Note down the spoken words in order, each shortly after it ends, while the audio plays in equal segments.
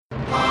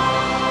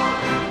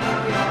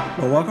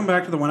Well, welcome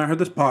back to the When I Heard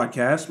This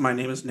podcast. My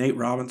name is Nate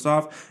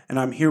Robinsoff, and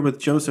I'm here with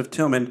Joseph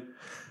Tillman.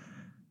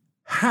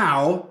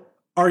 How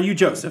are you,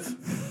 Joseph?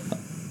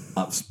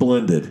 I'm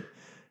splendid.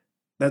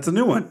 That's a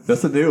new one.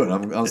 That's a new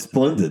one. I'm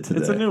splendid today.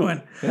 It's a new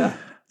one. Yeah.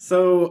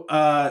 So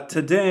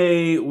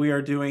today we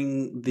are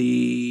doing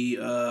the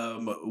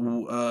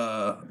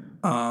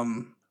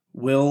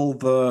Will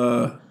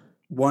the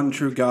One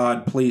True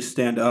God Please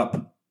Stand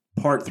Up,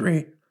 Part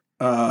 3.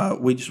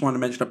 We just want to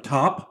mention up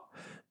top,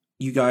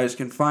 you guys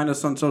can find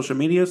us on social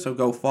media, so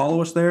go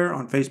follow us there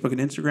on Facebook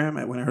and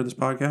Instagram at When I Heard This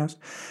Podcast.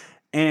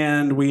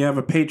 And we have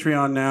a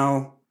Patreon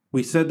now.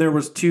 We said there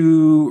was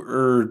 2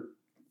 or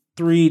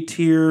 3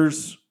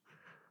 tiers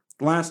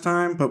last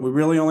time, but we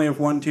really only have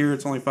 1 tier.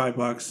 It's only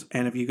 $5.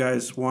 And if you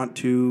guys want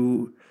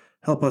to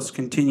help us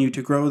continue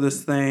to grow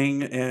this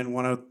thing and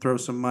want to throw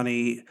some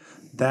money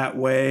that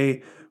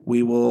way,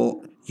 we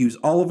will use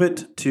all of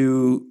it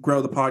to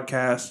grow the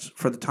podcast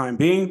for the time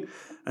being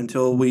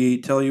until we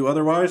tell you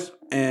otherwise.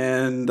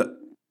 And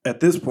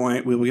at this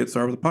point, we will get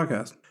started with the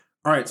podcast.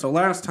 All right, so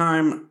last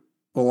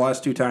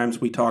 2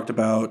 times, we talked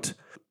about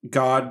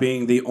God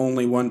being the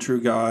only one true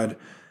God,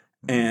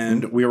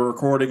 and we were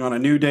recording on a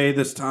new day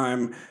this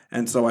time,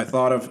 and so I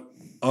thought of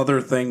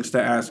other things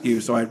to ask you.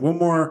 So I had one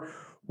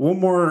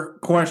more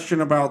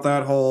question about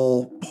that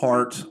whole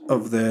part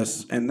of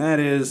this, and that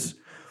is,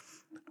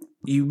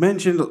 you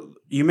mentioned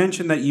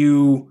that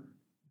you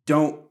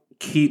don't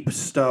keep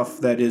stuff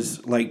that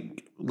is like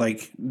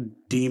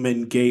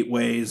demon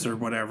gateways or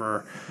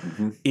whatever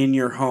in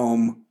your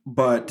home,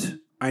 but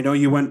I know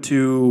you went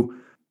to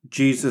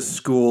Jesus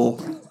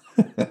school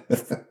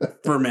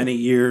for many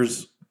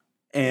years,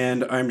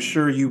 and I'm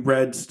sure you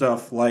read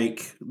stuff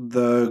like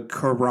the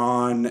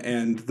Quran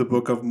and the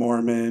Book of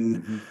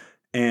Mormon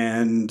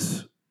and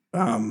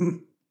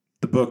the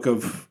Book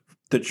of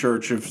the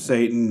Church of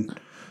Satan.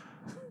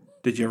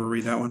 Did you ever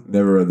read that one?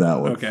 Never read that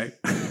one. Okay.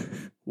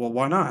 Well,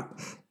 why not?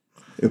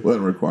 It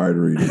wasn't required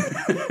reading.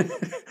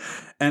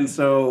 And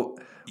so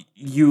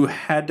you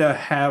had to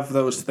have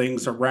those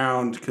things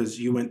around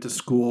because you went to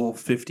school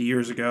 50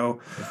 years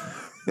ago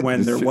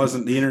when there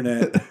wasn't the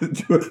internet.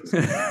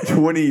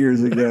 20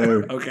 years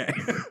ago. Okay.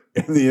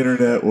 And the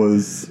internet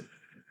was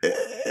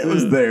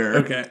there.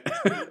 Okay.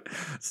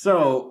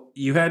 So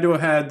you had to have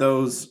had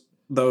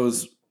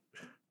those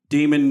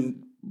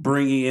demon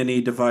bringing any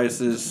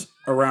devices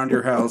around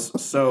your house.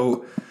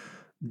 So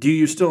do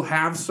you still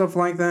have stuff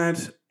like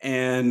that?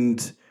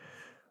 And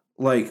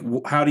like,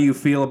 how do you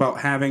feel about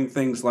having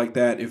things like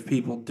that if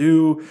people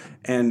do?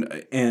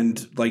 And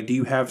like, do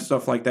you have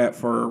stuff like that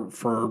for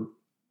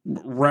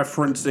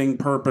referencing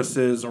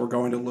purposes or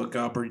going to look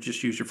up, or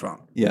just use your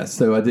phone? Yeah,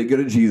 so I did go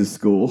to Jesus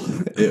school.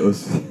 It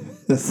was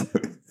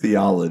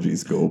theology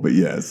school, but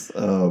yes.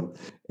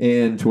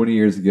 And 20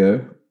 years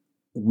ago,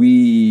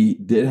 we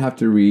did have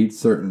to read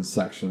certain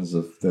sections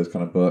of those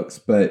kind of books,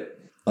 but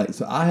like,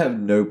 so I have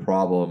no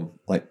problem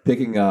like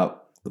picking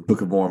up the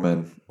Book of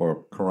Mormon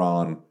or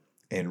Quran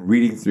and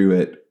reading through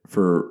it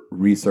for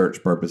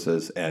research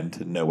purposes and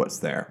to know what's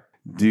there.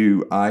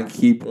 Do I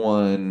keep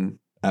one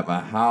at my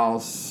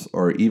house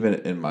or even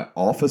in my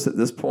office at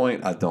this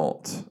point? I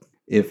don't.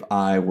 If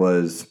I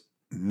was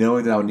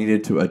knowing that I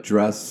needed to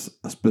address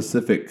a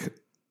specific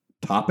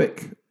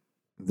topic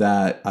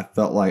that I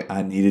felt like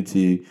I needed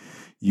to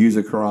use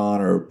a Quran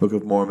or a Book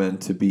of Mormon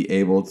to be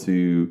able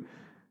to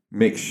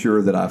make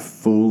sure that I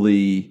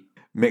fully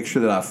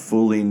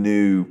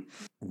knew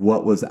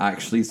what was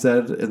actually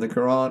said in the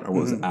Quran or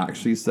was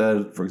actually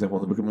said, for example,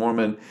 in the Book of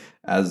Mormon,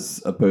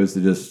 as opposed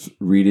to just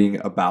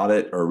reading about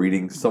it or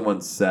reading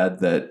someone said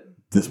that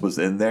this was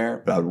in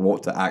there, but I would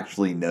want to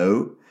actually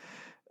know.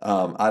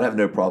 I'd have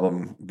no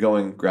problem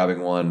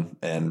grabbing one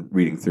and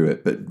reading through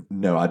it. But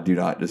no, I do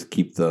not just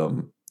keep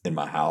them in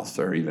my house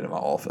or even in my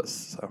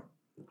office.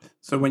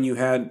 So when you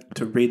had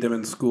to read them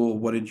in school,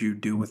 what did you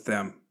do with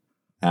them?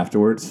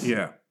 Afterwards?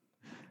 Yeah.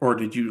 Or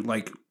did you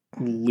like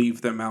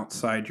leave them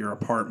outside your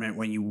apartment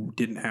when you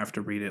didn't have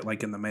to read it,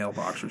 like in the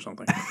mailbox or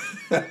something?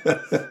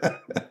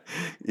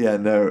 Yeah,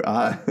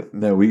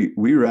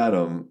 we read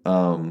them.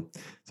 So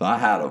I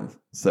had them.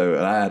 So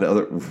and I had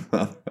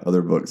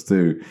other books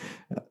too.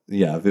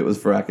 Yeah, if it was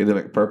for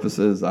academic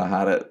purposes, I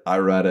had it. I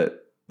read it.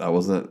 I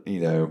wasn't,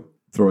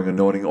 throwing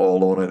anointing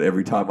oil on it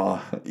every time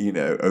I,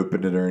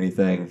 opened it or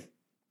anything.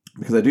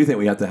 Because I do think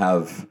we have to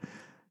have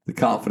the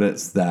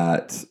confidence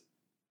that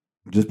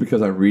just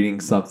because I'm reading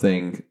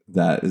something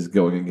that is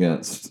going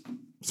against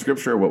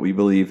Scripture, what we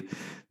believe,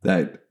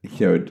 that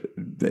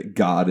that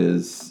God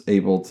is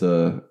able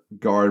to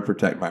guard,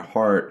 protect my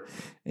heart,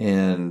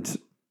 and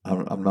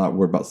I'm not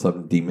worried about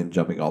some demon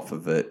jumping off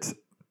of it,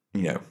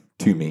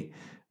 to me,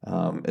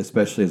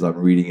 especially as I'm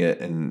reading it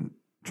and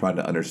trying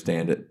to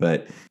understand it.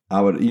 But I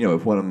would,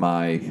 if one of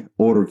my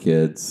older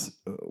kids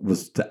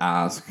was to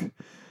ask,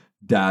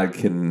 Dad,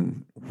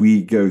 can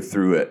we go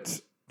through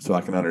it so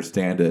I can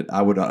understand it?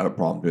 I would not have a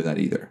problem doing that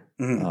either.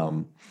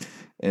 Mm-hmm.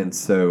 And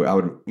so I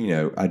would,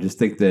 I just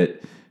think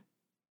that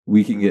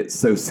we can get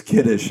so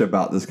skittish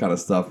about this kind of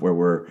stuff where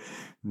we're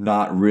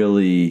not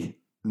really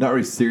not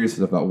really serious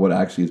about what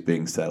actually is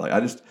being said. Like I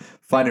just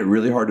find it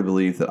really hard to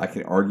believe that I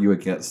can argue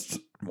against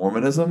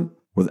Mormonism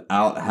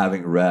without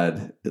having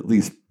read at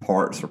least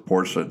parts or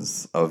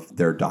portions of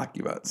their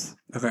documents.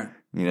 Okay.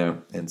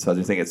 And so I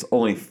just think it's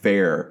only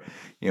fair.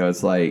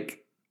 It's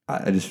like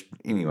I just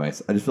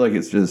feel like I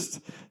just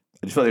feel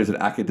like there's an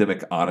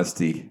academic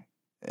honesty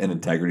and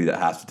integrity that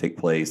has to take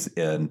place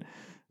in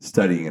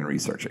studying and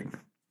researching.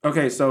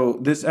 Okay, so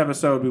this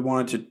episode we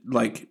wanted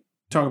to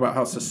talk about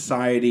how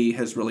society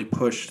has really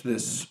pushed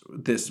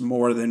this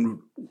more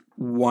than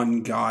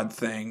one God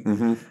thing.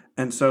 Mm-hmm.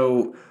 And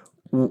so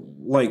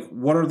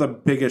what are the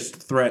biggest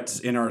threats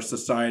in our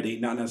society,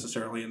 not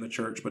necessarily in the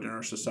church, but in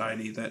our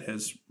society that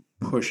has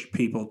pushed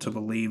people to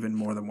believe in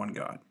more than one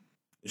God?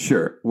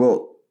 Sure.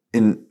 Well,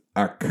 in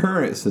our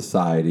current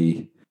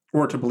society,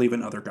 or to believe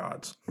in other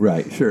gods.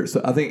 Right, sure.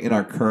 So I think in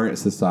our current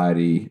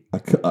society, a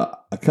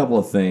couple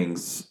of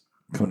things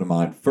come to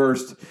mind.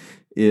 First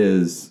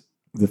is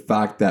the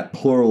fact that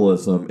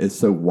pluralism is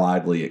so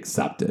widely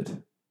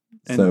accepted.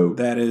 And so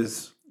that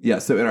is... Yeah,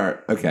 so in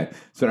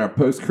our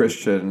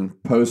post-Christian,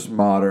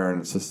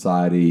 postmodern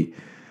society,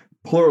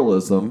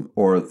 pluralism,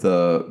 or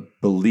the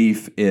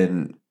belief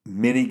in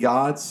many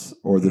gods,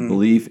 or the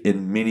belief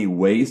in many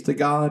ways to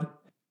God,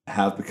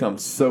 have become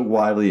so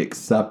widely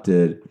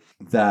accepted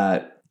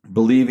that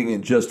believing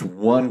in just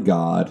one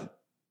God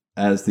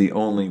as the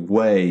only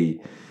way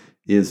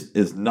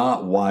is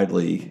not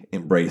widely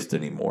embraced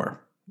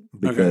anymore.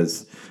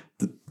 Because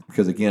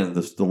again,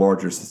 the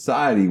larger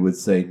society would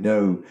say,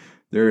 no,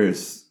 there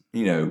is,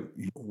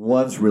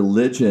 one's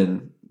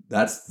religion,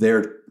 that's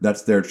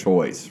their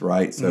choice,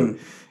 right? So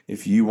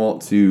if you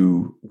want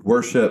to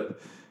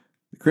worship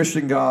the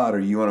Christian God, or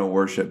you want to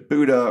worship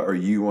Buddha, or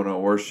you want to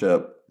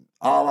worship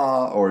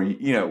Allah, or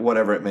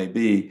whatever it may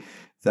be,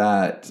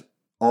 that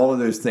all of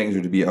those things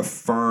are to be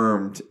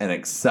affirmed and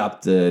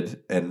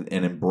accepted and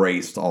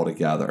embraced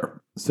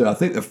altogether. So I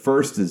think the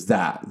first is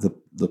that,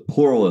 the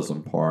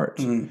pluralism part.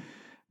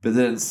 But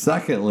then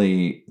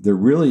secondly, there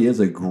really is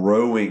a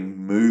growing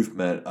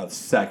movement of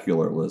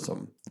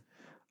secularism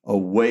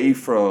away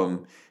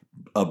from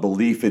a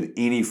belief in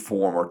any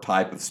form or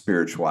type of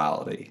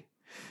spirituality.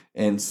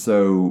 And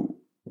so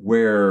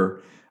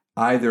where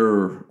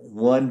either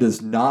one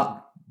does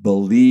not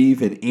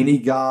believe in any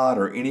God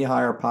or any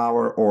higher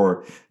power,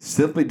 or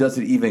simply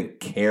doesn't even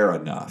care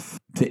enough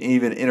to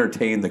even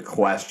entertain the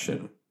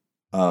question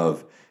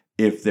of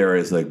if there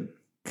is a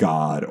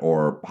God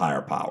or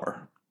higher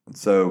power.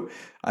 So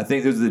I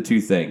think those are the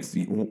two things.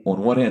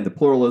 On one hand, the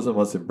pluralism,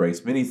 let's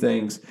embrace many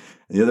things.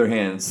 On the other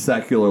hand,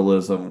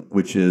 secularism,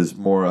 which is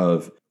more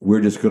of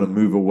we're just going to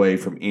move away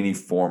from any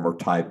form or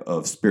type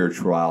of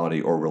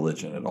spirituality or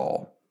religion at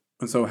all.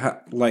 And so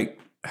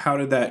how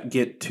did that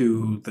get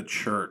to the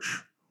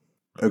church?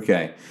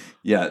 Okay.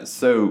 Yeah.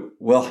 So,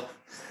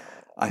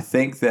 I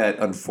think that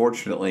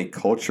unfortunately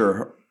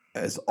culture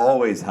has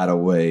always had a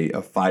way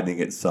of finding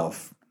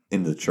itself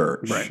in the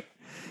church. Right.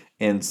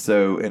 And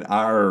so in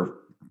our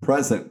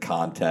present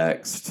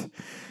context,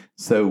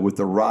 so with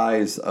the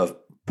rise of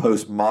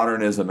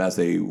postmodernism as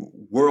a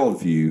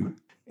worldview,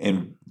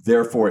 and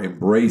therefore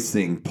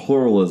embracing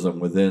pluralism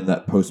within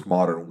that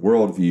postmodern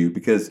worldview,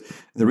 because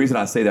the reason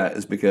I say that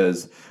is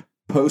because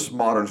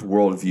postmodern's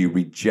worldview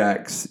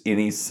rejects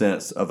any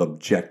sense of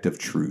objective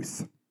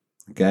truth.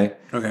 Okay?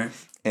 Okay.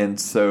 And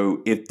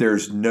so if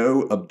there's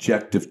no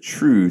objective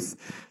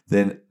truth,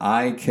 then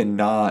I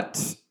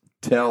cannot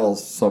tell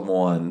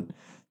someone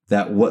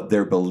that what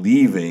they're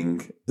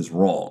believing is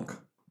wrong,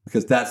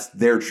 because that's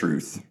their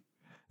truth.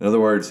 In other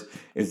words,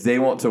 if they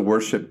want to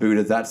worship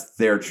Buddha, that's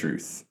their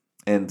truth.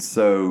 And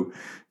so,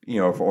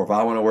 if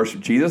I want to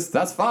worship Jesus,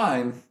 that's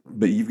fine,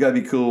 but you've got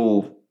to be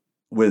cool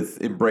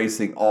with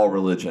embracing all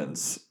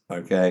religions,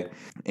 okay?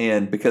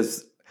 And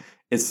because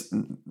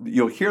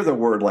you'll hear the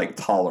word like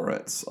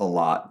tolerance a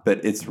lot,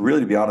 but it's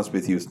really, to be honest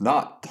with you, it's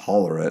not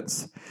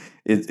tolerance.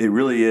 It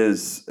really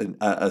is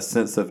a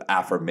sense of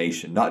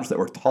affirmation, not just that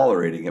we're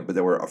tolerating it, but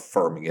that we're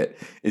affirming it.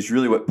 It's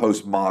really what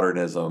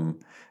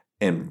postmodernism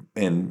and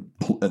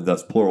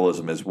thus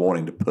pluralism is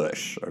wanting to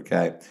push,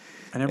 okay?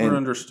 I never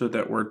understood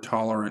that word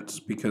tolerance,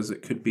 because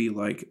it could be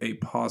like a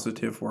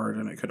positive word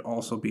and it could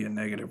also be a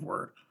negative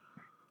word.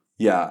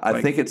 Yeah,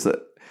 I think it's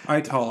I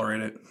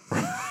tolerate it.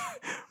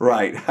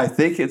 Right. I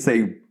think it's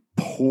a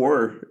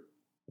poor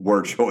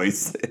word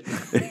choice,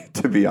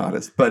 to be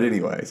honest. But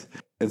anyways,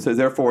 and so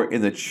therefore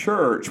in the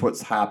church,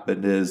 what's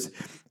happened is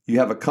you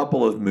have a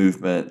couple of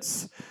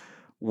movements,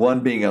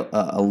 one being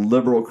a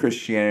liberal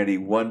Christianity,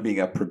 one being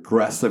a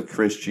progressive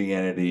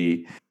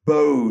Christianity.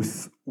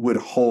 Both would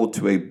hold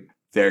to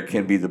there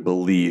can be the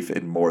belief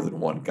in more than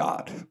one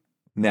God.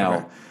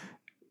 Now,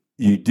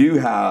 you do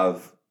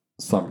have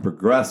some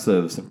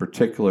progressives in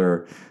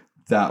particular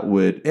that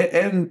would,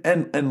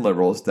 and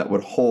liberals that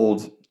would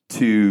hold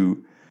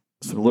to,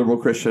 some liberal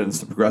Christians,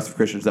 some progressive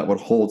Christians that would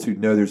hold to,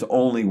 no, there's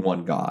only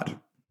one God.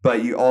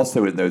 But you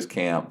also in those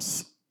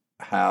camps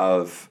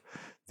have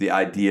the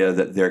idea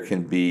that there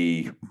can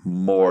be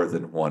more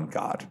than one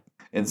God.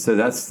 And so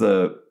that's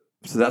kind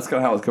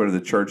of how it's coming to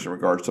the church in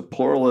regards to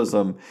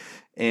pluralism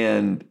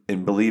and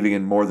believing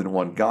in more than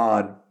one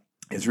God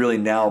is really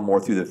now more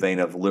through the vein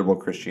of liberal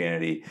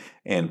Christianity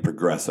and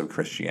progressive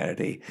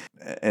Christianity.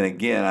 And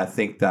again, I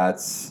think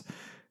that's,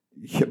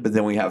 but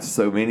then we have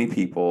so many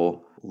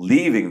people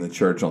leaving the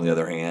church on the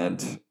other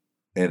hand,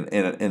 and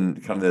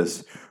kind of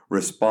this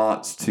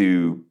response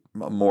to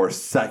a more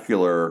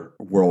secular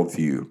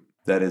worldview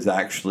that is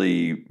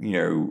actually,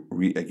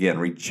 again,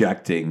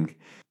 rejecting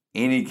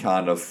any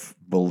kind of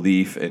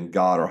belief in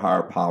God or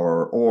higher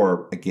power,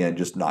 or again,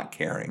 just not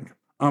caring.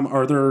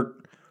 Are there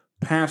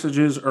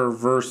passages or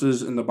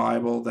verses in the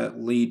Bible that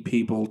lead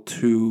people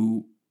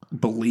to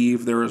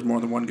believe there is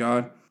more than one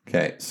God?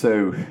 Okay,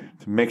 so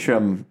to make sure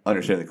I'm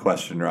understanding the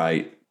question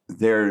right,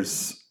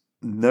 there's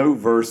no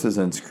verses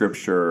in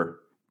Scripture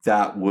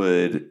that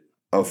would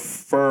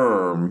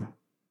affirm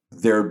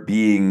there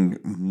being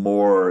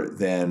more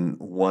than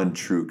one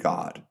true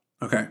God.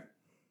 Okay.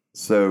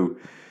 So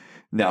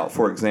now,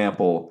 for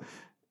example,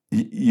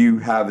 you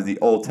have in the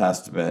Old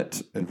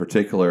Testament in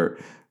particular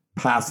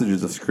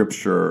passages of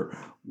Scripture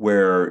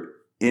where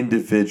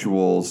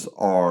individuals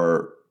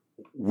are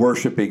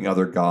worshiping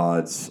other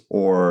gods,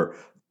 or,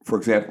 for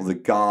example, the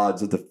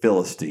gods of the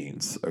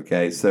Philistines.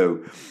 Okay,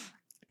 so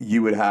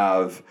you would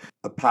have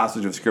a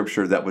passage of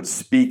Scripture that would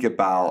speak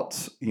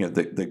about,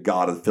 the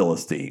God of the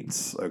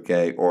Philistines.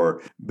 Okay,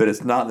 but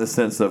it's not in the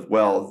sense of,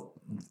 well,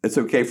 it's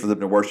okay for them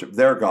to worship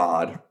their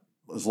God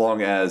as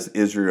long as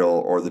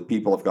Israel or the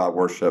people of God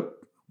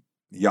worship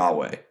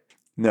Yahweh.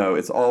 No,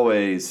 it's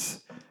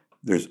always,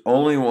 there's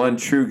only one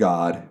true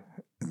God.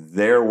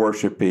 They're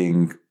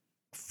worshiping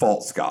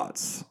false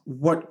gods.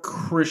 What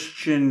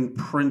Christian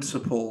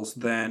principles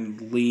then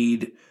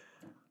lead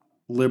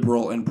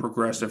liberal and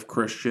progressive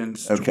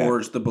Christians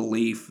towards the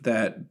belief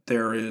that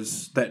there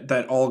is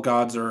that all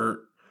gods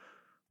are,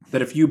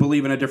 that if you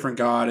believe in a different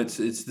God, it's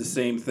the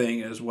same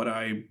thing as what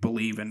I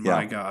believe in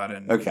my God,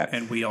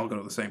 and we all go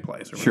to the same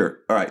place? Sure.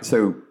 All right.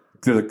 So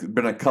there's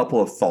been a couple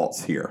of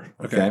thoughts here.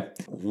 Okay.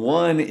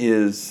 One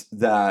is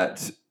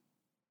that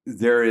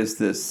there is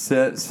this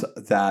sense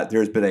that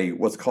there's been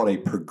what's called a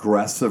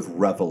progressive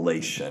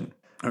revelation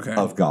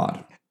of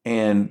God.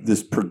 And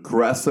this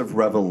progressive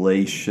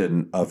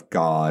revelation of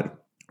God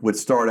would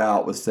start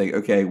out with saying,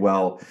 okay,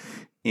 well,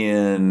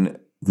 in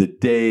the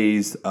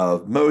days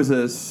of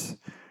Moses,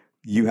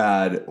 you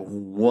had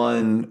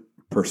one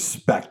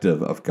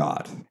perspective of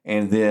God.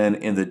 And then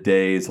in the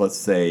days, let's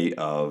say,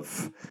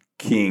 of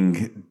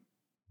King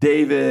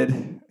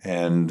David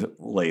and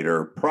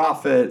later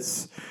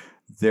prophets,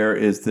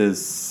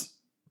 there's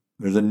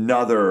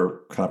another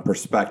kind of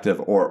perspective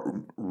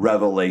or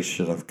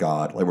revelation of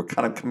God. Like, we're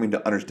kind of coming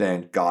to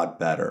understand God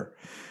better.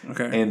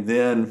 Okay. And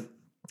then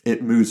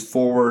it moves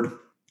forward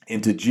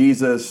into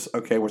Jesus.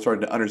 Okay, we're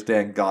starting to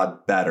understand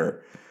God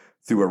better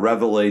through a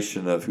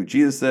revelation of who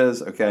Jesus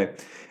is. Okay.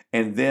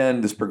 And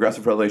then this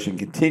progressive revelation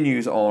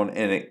continues on,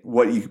 and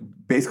what you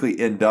basically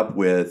end up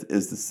with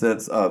is the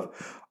sense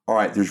of, all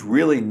right, there's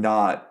really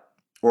not,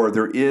 or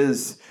there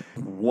is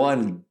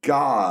one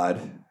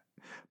God,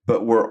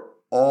 but we're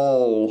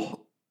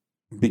all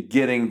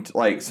beginning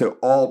to, so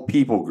all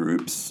people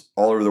groups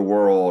all over the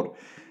world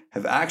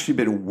have actually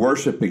been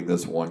worshiping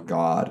this one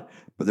God,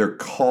 but they're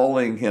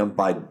calling him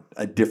by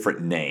a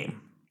different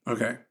name.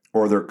 Okay.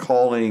 Or they're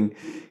calling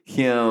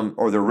him,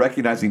 or they're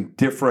recognizing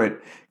different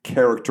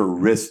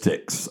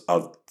characteristics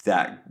of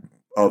that.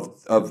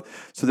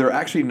 So they're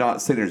actually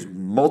not saying there's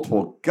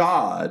multiple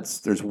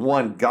gods. There's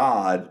one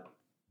God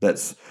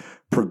that's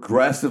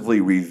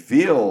progressively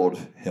revealed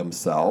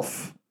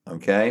himself.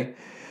 Okay.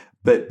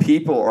 But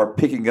people are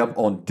picking up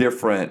on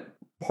different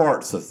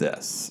parts of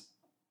this.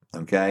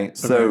 Okay.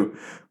 So,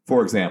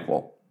 for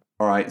example,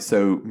 all right,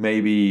 so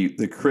maybe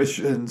the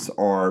Christians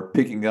are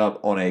picking up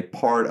on a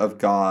part of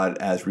God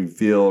as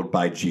revealed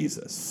by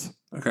Jesus.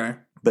 Okay.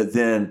 But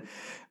then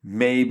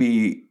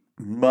maybe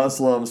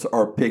Muslims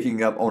are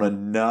picking up on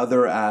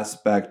another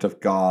aspect of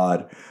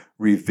God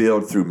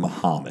revealed through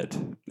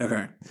Muhammad.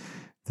 Okay.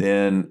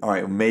 Then, all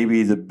right,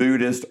 maybe the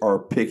Buddhists are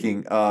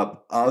picking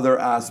up other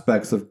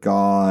aspects of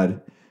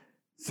God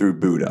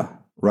through Buddha,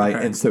 right?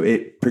 Okay. And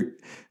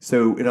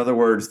so in other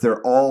words,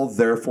 they're all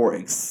therefore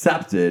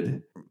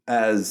accepted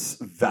as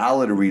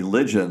valid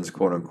religions,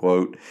 quote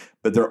unquote,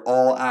 but they're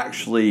all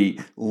actually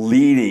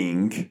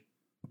leading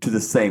to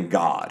the same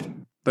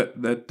God.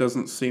 That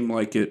doesn't seem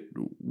like it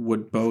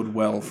would bode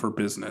well for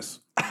business.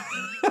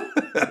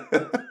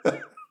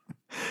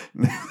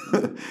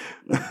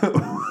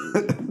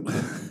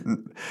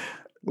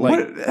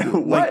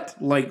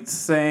 Like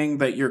saying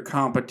that your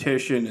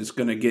competition is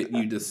going to get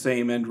you the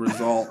same end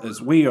result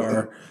as we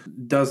are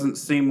doesn't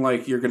seem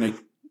like you're going to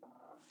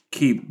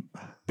keep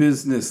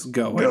business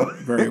going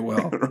very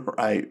well.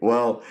 Right.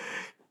 Well,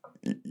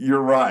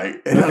 you're right.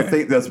 And I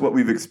think that's what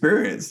we've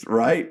experienced,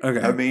 right?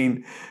 Okay. I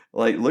mean,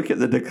 look at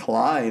the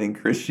decline in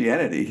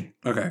Christianity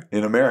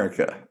in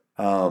America.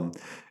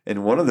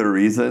 And one of the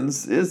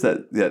reasons is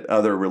that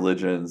other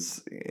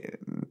religions,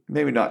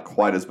 maybe not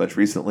quite as much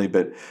recently,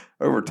 but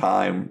over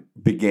time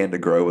began to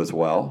grow as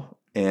well.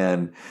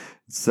 And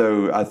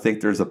so I think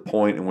there's a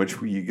point in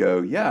which you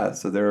go, yeah,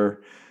 so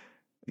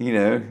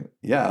yeah,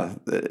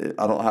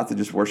 I don't have to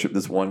just worship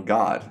this one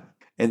God.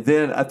 And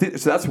then I think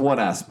so. That's one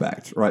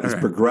aspect, right? This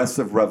Okay.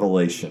 progressive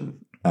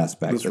revelation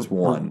aspect. That's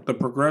one. The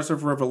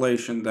progressive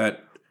revelation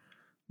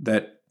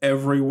that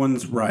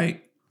everyone's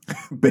right.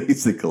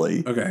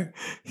 Basically. Okay.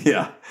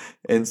 Yeah.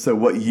 And so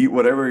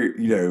whatever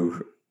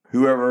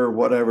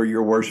whatever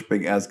you're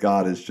worshiping as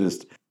God is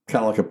just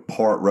kind of like a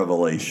part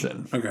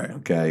revelation.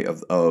 Okay.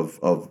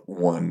 Of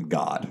one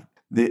God.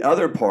 The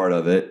other part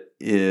of it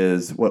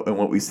is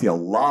what we see a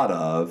lot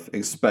of,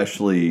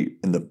 especially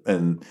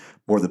in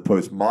more the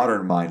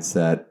postmodern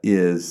mindset,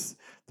 is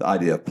the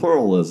idea of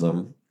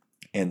pluralism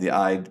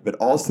but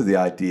also the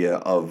idea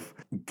of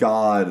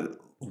God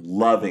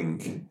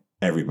loving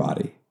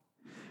everybody.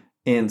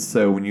 And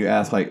so when you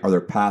ask, like, are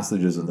there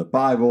passages in the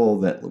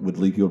Bible that would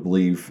lead people to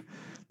believe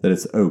that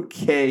it's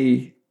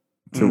okay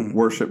to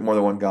worship more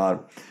than one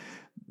God?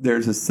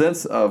 There's a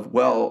sense of,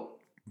 well,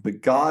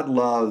 but God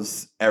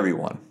loves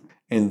everyone.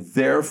 And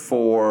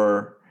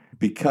therefore,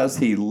 because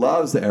he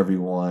loves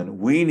everyone,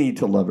 we need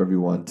to love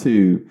everyone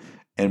too.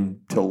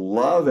 And to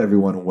love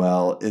everyone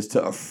well is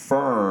to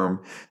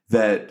affirm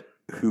that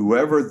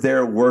whoever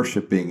they're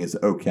worshiping is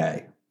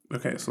okay.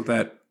 Okay, so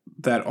that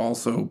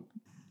also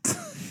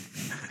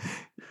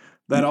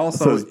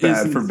So it's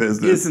bad for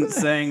business. Isn't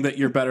saying that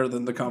you're better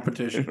than the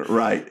competition.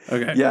 Right.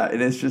 Okay. Yeah,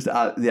 and it's just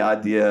the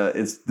idea.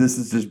 This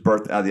is just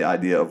birthed out of the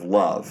idea of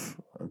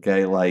love.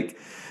 Okay,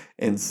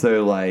 and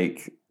so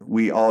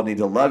we all need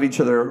to love each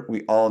other.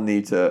 We all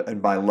need to,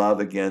 and by love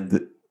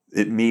again,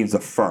 it means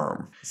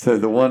affirm. So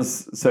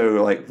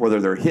whether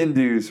they're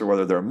Hindus or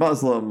whether they're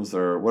Muslims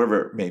or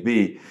whatever it may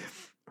be,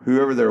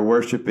 whoever they're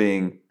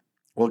worshiping,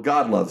 well,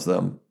 God loves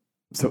them,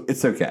 so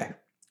it's okay.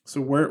 So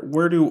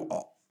where do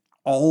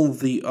all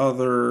the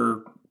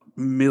other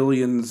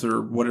millions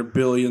or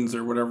billions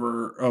or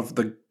whatever of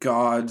the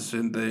gods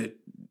in the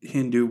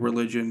Hindu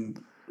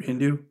religion,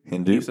 Hindu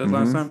you said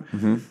last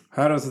time,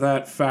 how does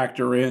that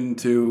factor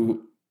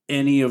into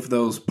any of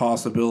those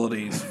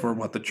possibilities for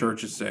what the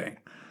church is saying?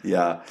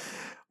 Yeah,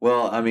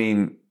 well, I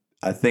mean,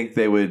 I think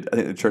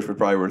the church would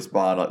probably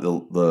respond, like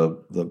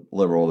the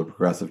liberal, the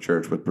progressive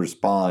church would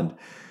respond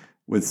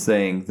with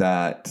saying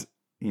that,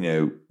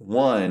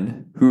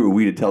 one, who are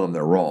we to tell them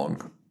they're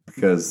wrong?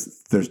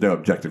 Because there's no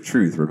objective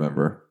truth,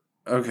 remember?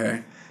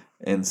 Okay.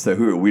 And so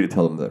who are we to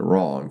tell them they're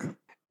wrong?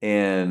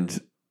 And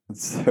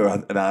so,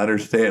 I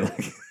understand,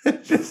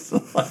 just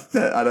like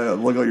that. I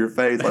don't look on your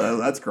face like, oh,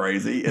 that's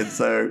crazy. And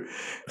so,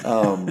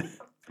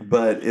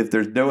 but if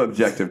there's no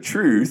objective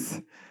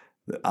truth,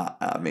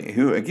 I mean,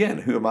 who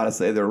am I to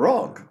say they're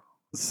wrong?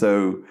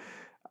 So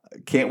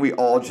can't we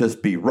all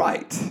just be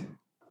right?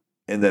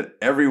 And that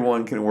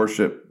everyone can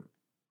worship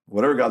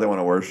whatever God they want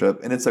to worship,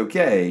 and it's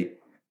okay.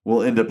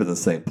 We'll end up in the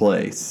same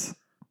place.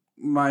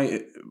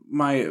 My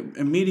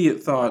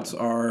immediate thoughts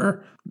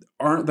aren't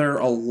there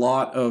a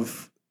lot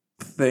of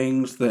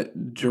things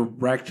that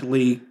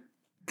directly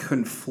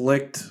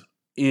conflict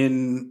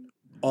in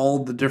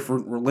all the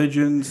different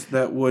religions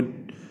that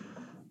would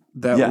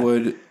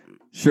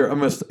Sure,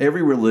 almost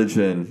every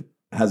religion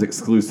has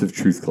exclusive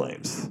truth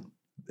claims.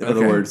 In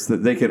other words,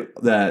 that they could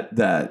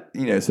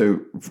so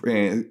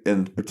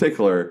in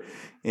particular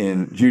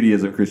in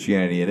Judaism,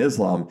 Christianity, and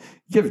Islam,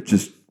 you have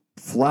just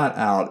flat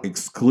out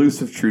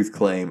exclusive truth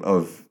claim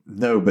of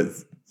no, but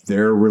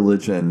their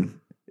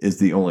religion is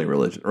the only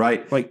religion,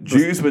 right? Like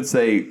Jews would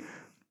say,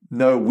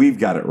 no, we've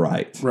got it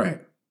right.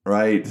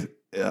 Right.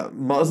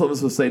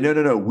 Muslims would say,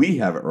 no, we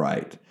have it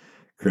right.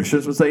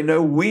 Christians would say,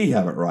 no, we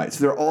have it right.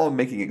 So they're all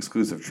making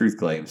exclusive truth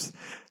claims.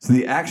 So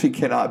they actually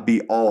cannot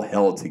be all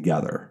held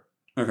together.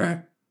 Okay.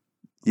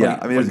 Yeah,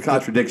 I mean, there's a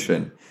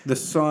contradiction. The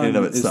sun in and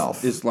of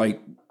itself is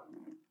like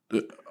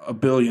a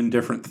billion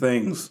different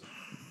things.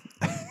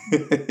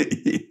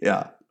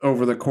 Yeah.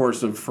 Over the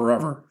course of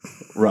forever.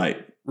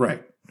 Right.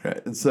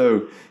 And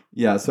so,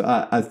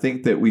 I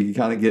think that we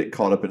kind of get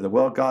caught up in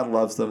God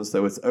loves them,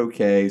 so it's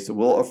okay. So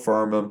we'll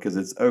affirm them because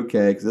it's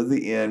okay, because at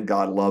the end,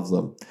 God loves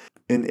them.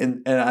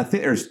 And I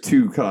think there's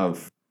two kind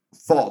of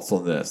thoughts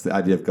on this, the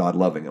idea of God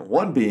loving them.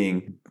 One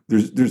being,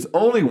 there's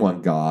only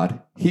one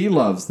God. He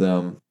loves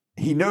them.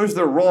 He knows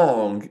they're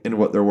wrong in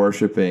what they're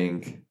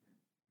worshiping,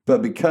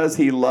 but because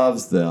he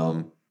loves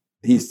them,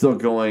 he's still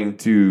going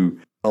to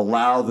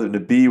allow them to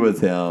be with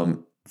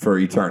him for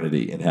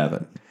eternity in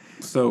heaven.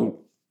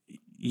 So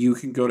you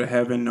can go to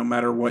heaven no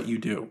matter what you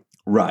do.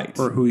 Right.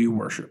 Or who you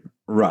worship.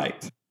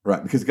 Right.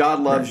 Because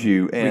God loves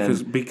you.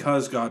 And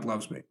because God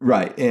loves me.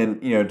 Right.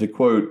 And, to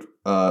quote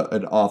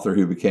an author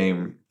who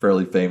became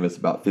fairly famous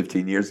about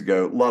 15 years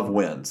ago, love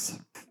wins.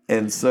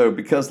 And so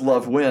because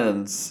love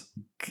wins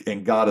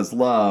and God is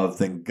love,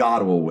 then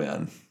God will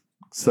win.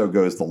 So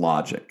goes the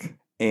logic.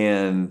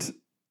 And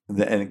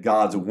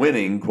God's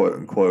winning, quote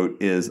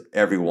unquote, is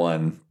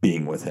everyone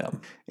being with him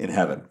in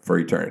heaven for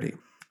eternity.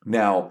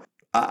 Now,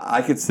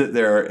 I could sit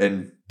there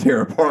and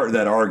tear apart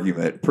that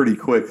argument pretty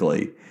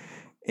quickly,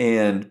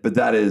 but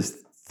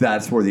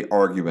that's where the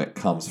argument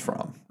comes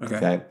from.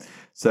 Okay?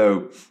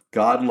 So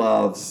God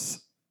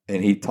loves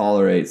and he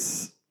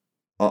tolerates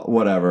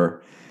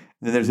whatever,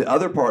 then there's the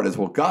other part is,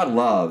 well, God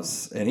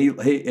loves, and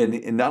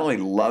and not only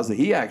loves it,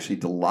 he actually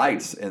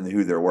delights in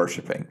who they're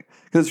worshiping,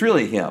 because it's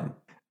really him.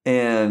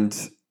 And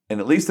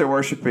at least they're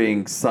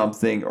worshiping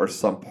something or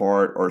some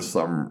part or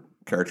some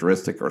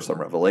characteristic or some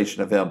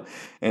revelation of him,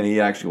 and he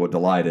actually will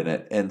delight in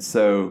it. And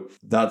so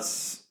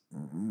that's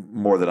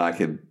more than I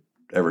could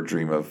ever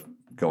dream of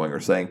going or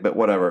saying, but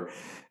whatever.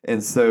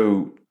 And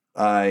so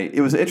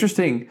it was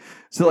interesting.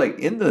 So like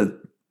in the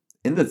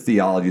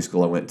theology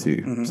school I went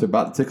to, so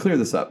to clear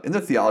this up, in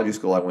the theology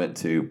school I went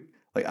to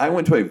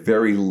a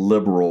very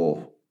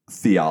liberal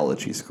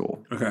theology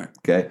school.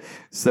 Okay.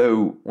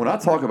 So when I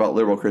talk about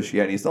liberal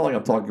Christianity, it's not like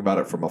I'm talking about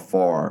it from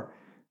afar.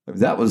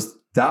 That was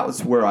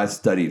where I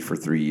studied for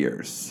 3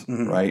 years,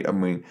 right? I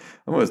mean,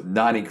 almost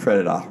 90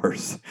 credit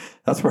hours.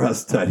 That's where I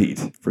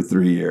studied for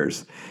 3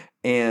 years.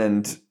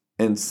 And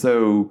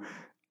so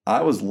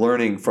I was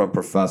learning from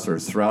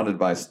professors surrounded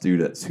by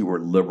students who were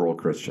liberal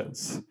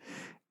Christians.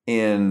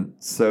 And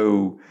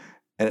so,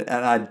 and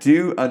I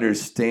do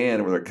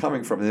understand where they're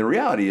coming from. And the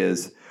reality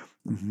is,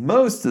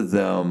 most of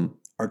them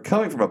are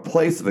coming from a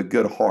place of a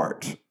good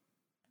heart.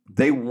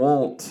 They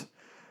want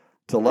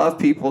to love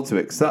people, to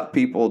accept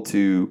people,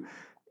 to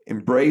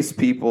embrace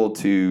people,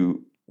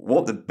 to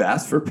want the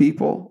best for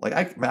people. Like,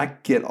 I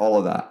get all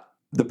of that.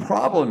 The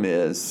problem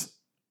is,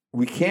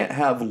 we can't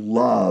have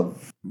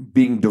love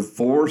being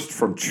divorced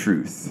from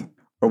truth,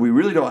 or we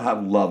really don't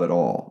have love at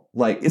all.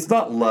 Like, it's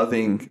not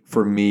loving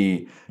for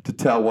me to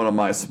tell one of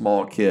my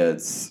small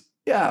kids,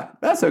 yeah,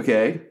 that's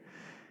okay.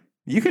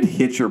 You can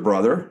hit your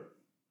brother.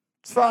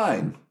 It's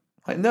fine.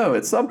 I know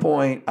at some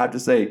point I have to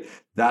say,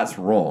 that's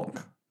wrong.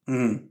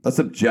 That's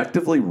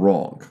objectively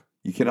wrong.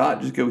 You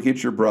cannot just go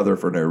hit your brother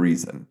for no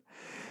reason.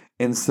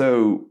 And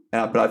so,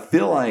 but I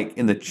feel like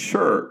in the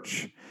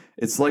church,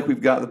 it's like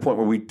we've gotten to the point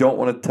where we don't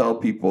want to tell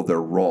people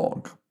they're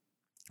wrong,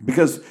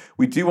 because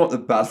we do want the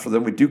best for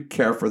them. We do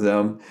care for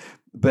them.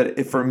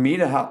 But for me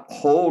to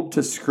hold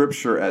to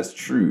Scripture as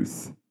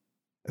truth,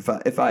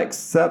 if I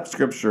accept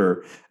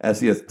Scripture as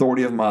the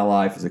authority of my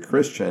life as a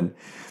Christian,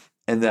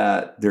 and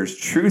that there's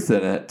truth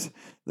in it,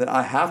 then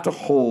I have to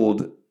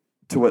hold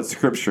to what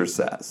Scripture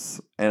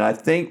says. And I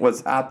think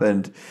what's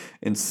happened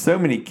in so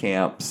many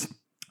camps,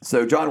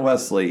 so John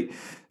Wesley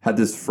had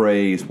this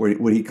phrase where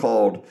what he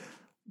called,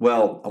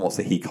 well, I won't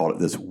say he called it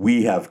this,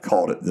 we have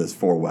called it this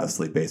for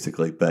Wesley,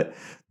 basically, but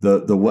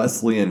the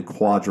Wesleyan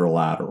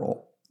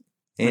quadrilateral.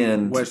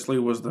 And Wesley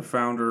was the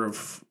founder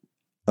of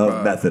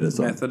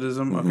Methodism.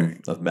 Methodism? Okay.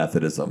 Of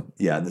Methodism.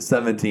 Yeah, in the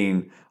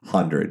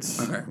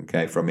 1700s.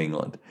 Okay, from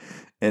England.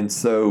 And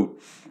so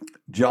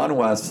John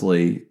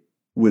Wesley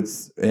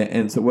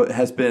and so what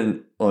has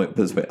been,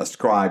 this way,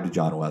 ascribed to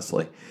John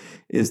Wesley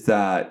is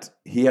that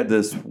he had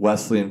this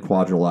Wesleyan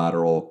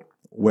quadrilateral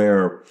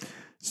where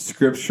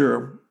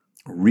Scripture,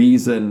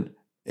 reason,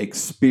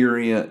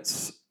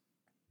 experience,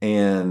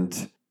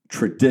 and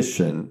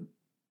tradition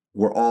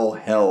were all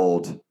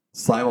held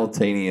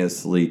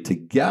simultaneously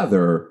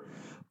together,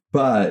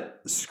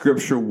 but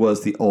Scripture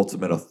was the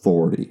ultimate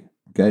authority.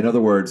 Okay, in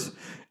other words,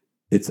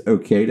 it's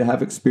okay to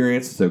have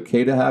experience, it's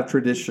okay to have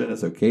tradition,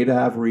 it's okay to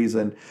have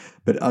reason,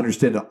 but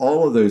understand that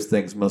all of those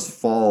things must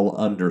fall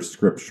under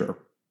Scripture.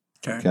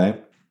 Okay?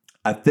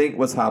 I think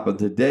what's happened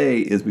today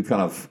is we've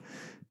kind of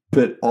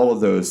put all of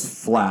those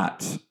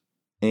flat,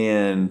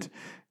 and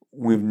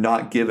we've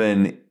not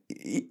given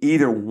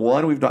either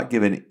one, we've not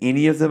given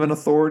any of them an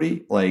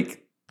authority,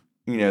 like,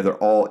 they're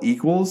all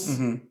equals,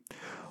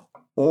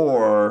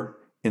 or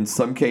in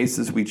some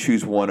cases we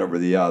choose one over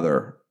the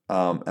other.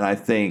 And I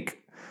think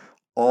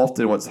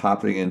often what's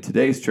happening in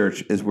today's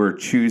church is we're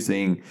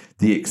choosing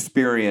the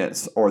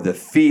experience or the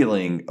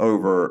feeling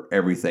over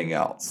everything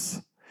else.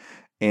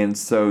 And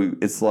so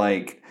it's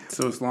like...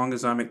 So as long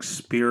as I'm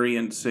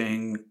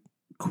experiencing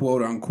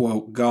quote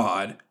unquote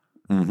God,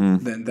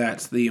 then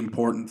that's the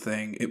important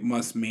thing. It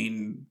must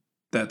mean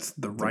that's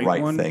the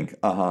right one? thing.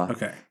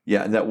 Okay.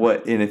 Yeah, and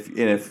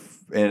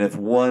if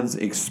one's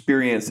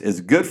experience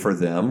is good for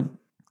them,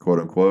 quote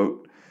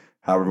unquote,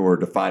 however we're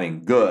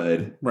defining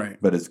good, right,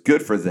 but it's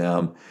good for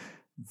them,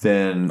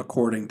 then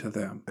according to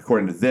them,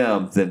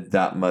 then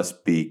that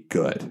must be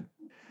good.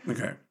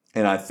 Okay.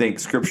 And I think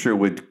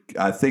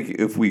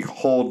if we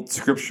hold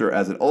Scripture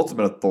as an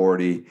ultimate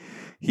authority,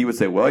 he would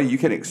say, well, you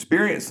can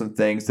experience some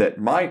things that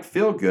might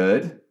feel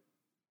good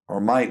or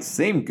might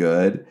seem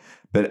good,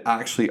 but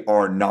actually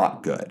are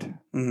not good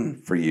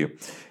for you.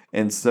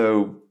 And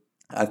so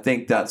I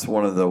think that's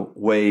one of the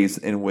ways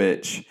in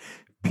which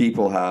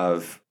people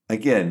have,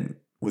 again,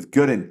 with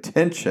good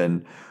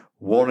intention,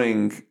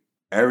 wanting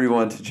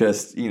everyone to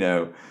just,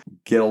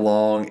 get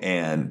along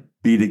and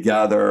be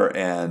together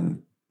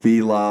and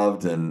be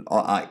loved. And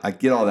I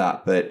get all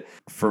that. But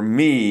for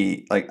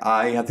me, like,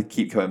 I have to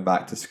keep coming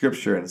back to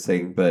Scripture and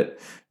saying, but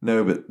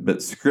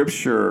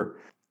Scripture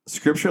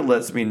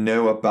lets me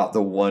know about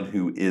the one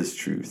who is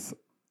truth.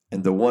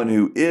 And the one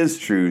who is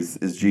truth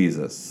is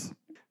Jesus,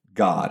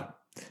 God.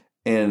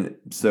 And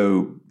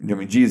so,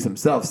 Jesus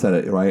himself said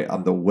it, right?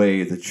 I'm the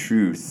way, the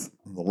truth,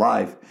 and the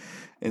life.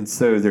 And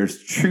so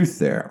there's truth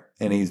there.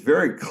 And he's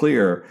very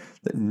clear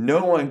that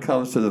no one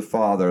comes to the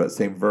Father, that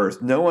same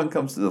verse, no one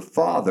comes to the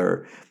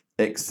Father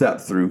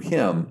except through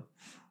him.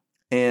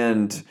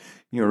 And,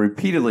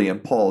 repeatedly in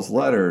Paul's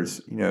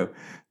letters,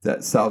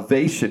 that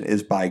salvation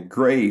is by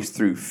grace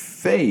through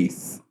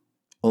faith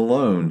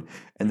alone.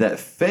 And that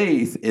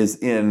faith is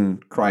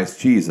in Christ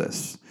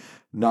Jesus,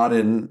 not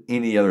in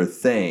any other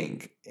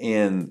thing.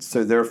 And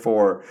so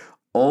therefore,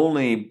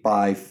 only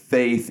by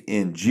faith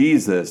in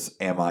Jesus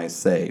am I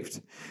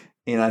saved.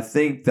 And I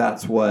think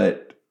that's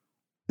what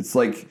it's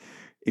like.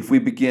 If we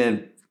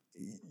begin,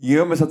 you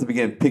almost have to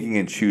begin picking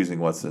and choosing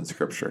what's in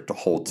Scripture to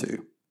hold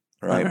to,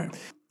 right? Okay.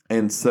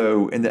 And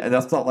so, and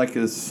that's not like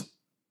this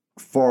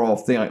far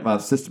off thing. Like my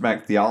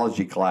systematic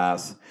theology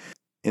class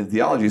in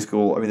theology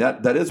school, I mean,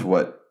 that is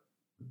what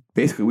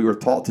basically we were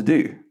taught to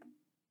do.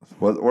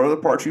 What are the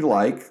parts you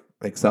like?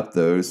 Accept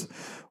those.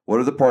 What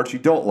are the parts you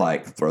don't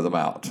like? Throw them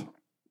out.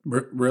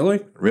 Really?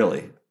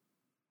 Really.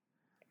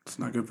 It's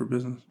not good for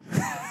business.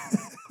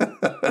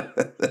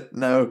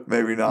 No,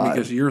 maybe not.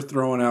 Because you're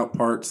throwing out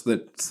parts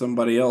that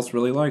somebody else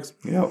really likes.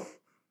 Yep.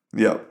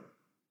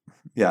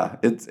 Yeah.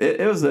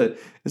 It was an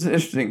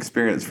interesting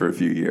experience for a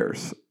few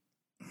years.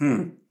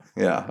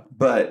 Yeah.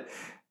 But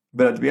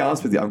to be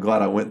honest with you, I'm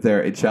glad I went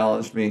there. It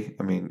challenged me.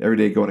 I mean, every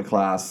day going to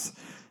class,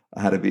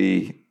 I had to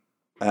be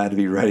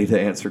ready to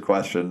answer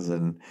questions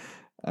and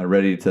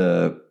ready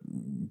to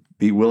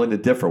be willing to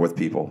differ with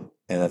people.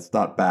 And that's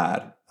not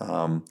bad.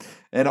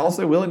 And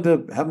also willing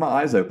to have my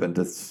eyes open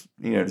to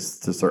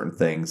certain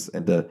things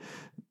and to,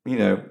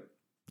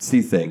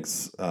 see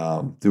things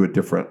through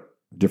a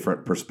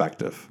different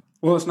perspective.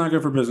 Well, it's not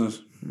good for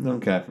business.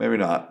 Okay, maybe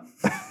not.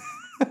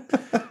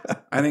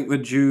 I think the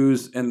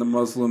Jews and the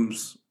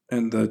Muslims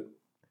and the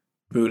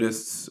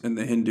Buddhists and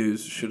the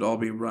Hindus should all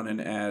be running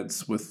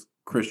ads with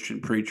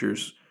Christian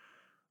preachers,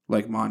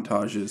 like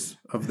montages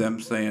of them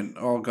saying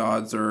all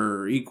gods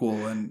are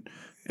equal and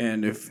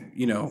if,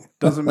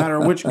 doesn't matter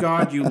which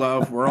God you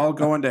love, we're all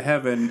going to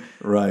heaven.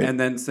 Right. And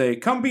then say,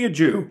 come be a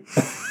Jew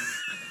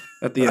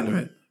at the end of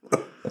it.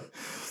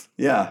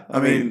 Yeah. I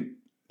mean,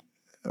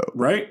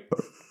 right?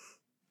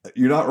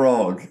 You're not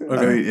wrong. Okay.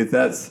 I mean,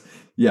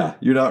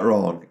 you're not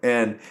wrong.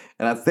 And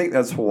I think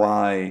that's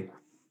why,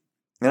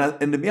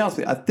 and to be honest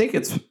with you, I think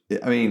it's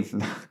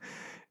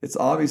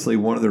obviously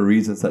one of the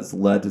reasons that's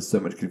led to so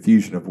much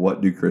confusion of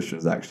what do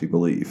Christians actually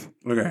believe.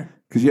 Okay.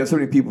 Because you have so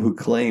many people who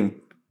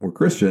claim we're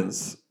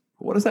Christians.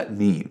 What does that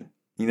mean?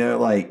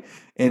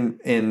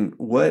 And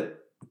what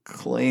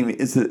claim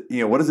is it?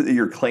 What is it that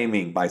you're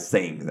claiming by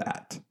saying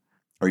that?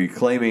 Are you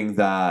claiming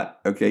that,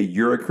 okay,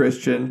 you're a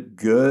Christian,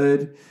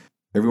 good,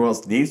 everyone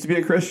else needs to be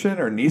a Christian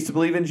or needs to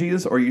believe in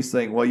Jesus? Or are you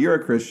saying, well, you're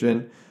a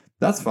Christian,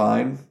 that's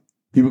fine.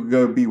 People can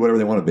go be whatever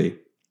they want to be.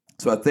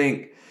 So I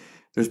think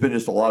there's been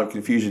just a lot of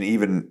confusion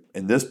even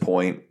in this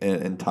point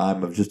in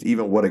time of just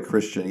even what a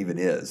Christian even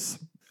is.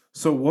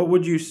 So what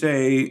would you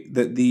say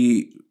that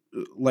the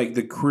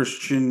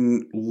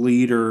Christian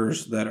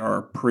leaders that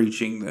are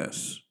preaching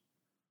this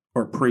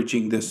or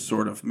preaching this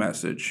sort of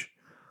message,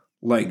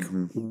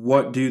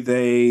 what do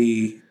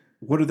they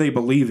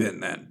believe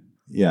in then?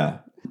 Yeah.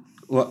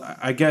 Well,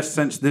 I guess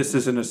since this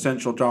is an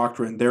essential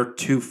doctrine, they're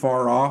too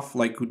far off.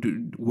 Like,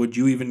 would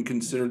you even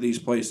consider these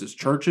places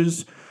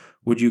churches?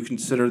 Would you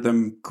consider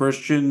them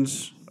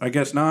Christians? I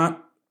guess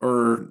not.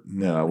 Or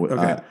no.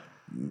 Okay.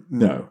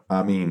 No.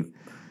 I mean,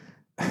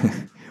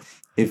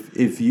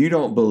 if you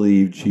don't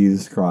believe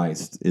Jesus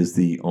Christ is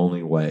the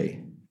only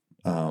way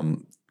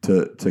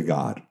to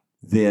God,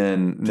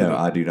 then no,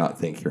 I do not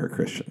think you're a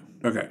Christian.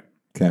 Okay.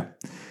 Okay.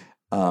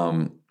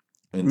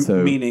 And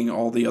so meaning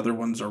all the other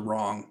ones are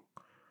wrong.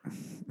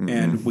 Mm-hmm.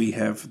 And we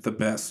have the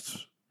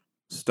best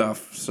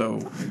stuff, so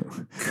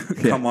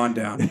come on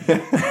down.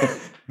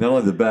 Not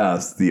only the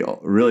best,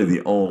 really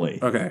the only.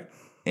 Okay.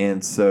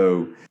 And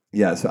so,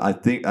 so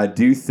I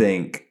do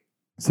think,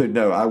 so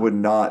no, I would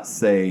not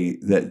say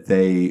that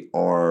they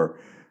are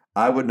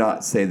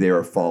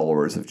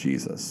followers of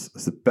Jesus.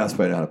 It's the best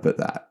way to know how to put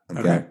that.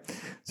 Okay.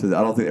 So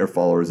I don't think they're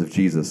followers of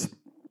Jesus.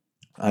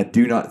 I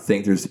do not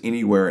think there's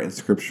anywhere in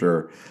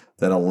Scripture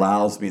that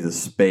allows me the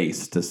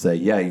space to say,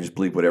 yeah, you just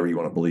believe whatever you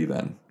want to believe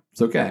in.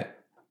 It's okay.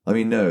 I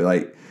mean, no,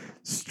 like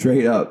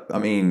straight up, I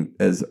mean,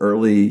 as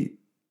early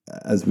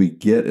as we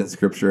get in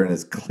Scripture and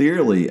as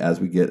clearly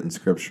as we get in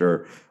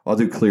Scripture, I'll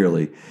do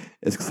clearly.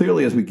 As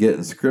clearly as we get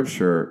in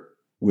Scripture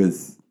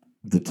with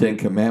the Ten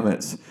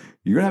Commandments,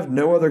 you're going to have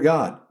no other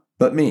God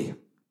but me.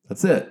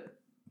 That's it.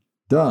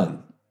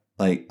 Done.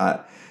 Like,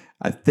 I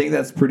think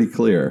that's pretty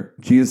clear.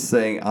 Jesus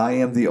saying, I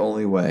am the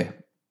only way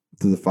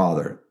to the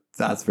Father.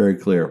 That's very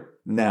clear.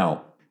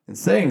 Now, in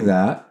saying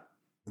that,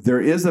 there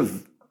is a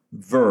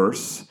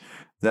verse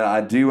that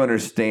I do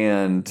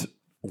understand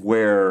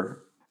where,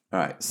 all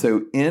right,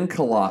 so in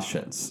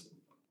Colossians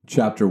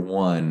chapter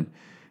 1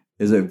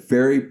 is a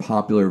very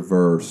popular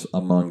verse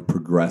among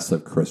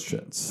progressive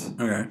Christians.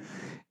 Okay.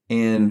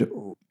 And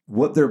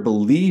what they're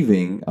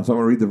believing, so I'm going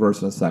to read the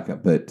verse in a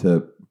second, but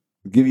to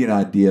give you an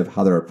idea of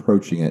how they're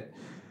approaching it,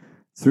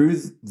 through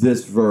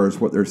this verse,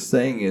 what they're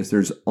saying is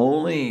there's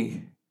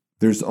only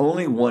There's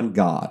only one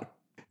God.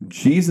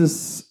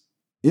 Jesus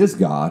is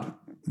God.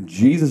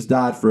 Jesus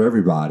died for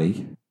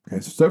everybody.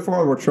 Okay, so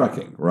far we're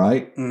trucking,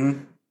 right?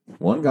 Mm-hmm.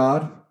 One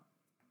God.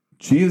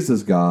 Jesus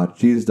is God.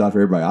 Jesus died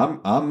for everybody.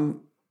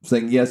 I'm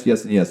saying yes,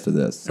 yes, and yes to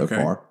this so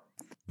far.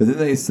 But then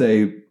they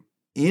say,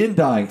 in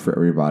dying for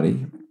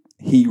everybody,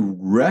 he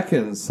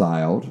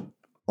reconciled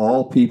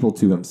all people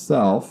to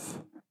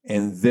himself,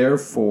 and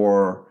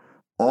therefore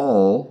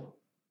all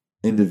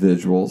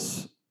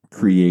individuals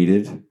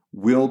created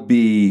will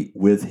be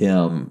with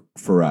him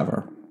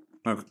forever.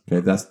 Okay,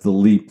 that's the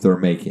leap they're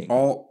making.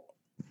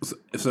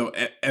 So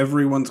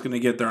everyone's going to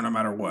get there no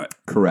matter what.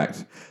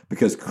 Correct,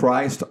 because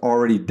Christ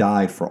already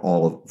died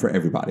for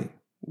everybody.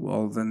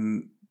 Well,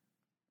 then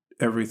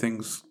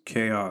everything's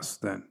chaos.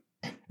 Then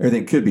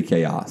everything could be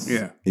chaos.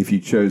 Yeah, if you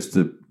chose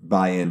to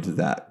buy into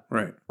that.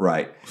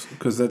 Right.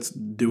 Because that's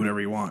do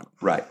whatever you want.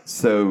 Right.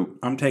 So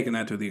I'm taking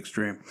that to the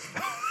extreme.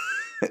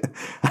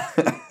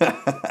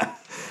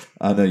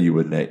 I know you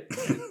would, Nate.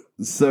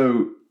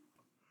 So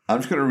I'm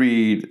just going to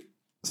read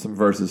some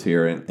verses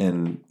here,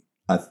 and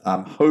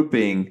I'm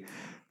hoping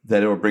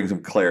that it will bring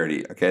some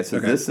clarity. Okay, so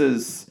this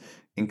is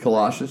in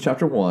Colossians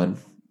chapter 1.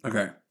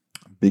 Okay.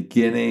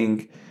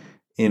 Beginning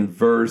in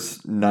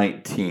verse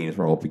 19 is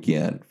where I'll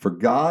begin. For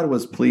God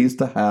was pleased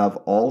to have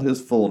all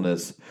his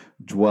fullness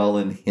dwell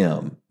in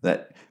him,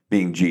 that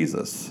being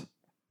Jesus,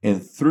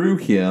 and through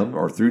him,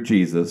 or through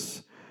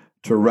Jesus,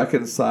 to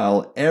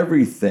reconcile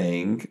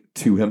everything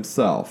to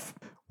himself,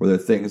 whether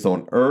things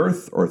on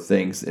earth or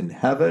things in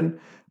heaven,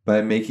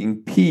 by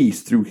making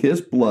peace through his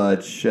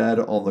blood shed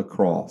on the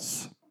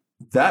cross.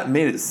 That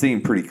made it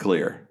seem pretty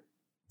clear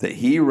that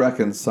he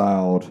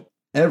reconciled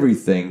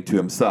everything to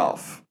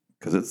himself,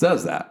 because it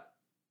says that.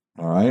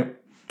 All right?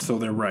 So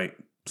they're right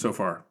so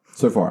far.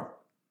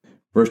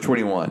 Verse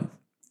 21.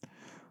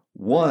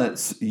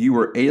 Once you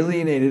were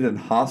alienated and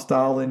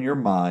hostile in your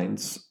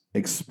minds,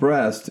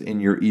 expressed in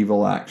your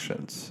evil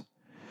actions.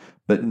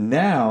 But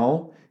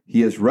now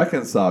he has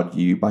reconciled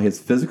you by his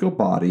physical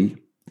body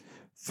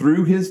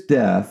through his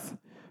death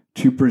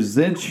to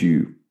present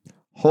you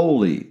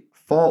holy,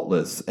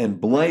 faultless, and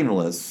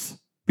blameless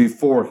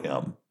before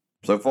him.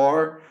 So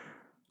far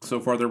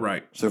they're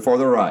right.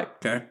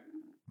 Okay.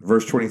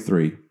 Verse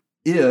 23.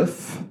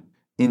 If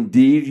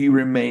indeed you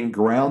remain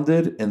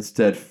grounded and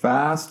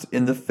steadfast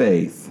in the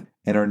faith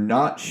and are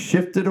not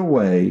shifted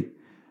away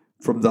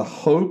from the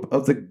hope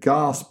of the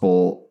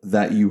gospel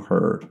that you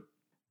heard.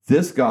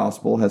 This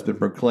gospel has been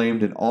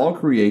proclaimed in all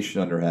creation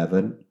under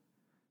heaven,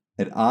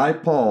 and I,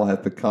 Paul,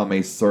 have become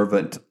a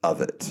servant of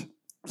it.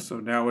 So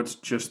now it's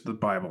just the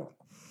Bible.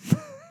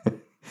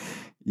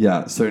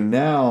 Yeah, so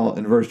now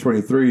in verse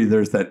 23,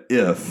 there's that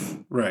if.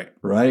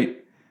 Right?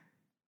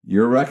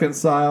 You're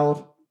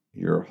reconciled,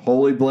 you're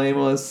wholly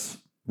blameless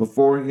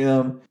before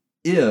him,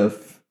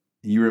 if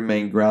you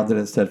remain grounded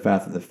and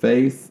steadfast in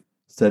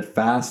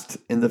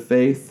the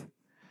faith,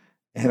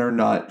 and are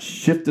not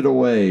shifted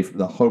away from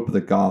the hope of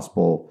the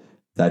gospel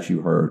that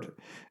you heard.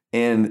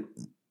 And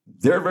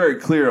they're very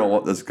clear on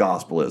what this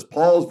gospel is.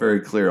 Paul's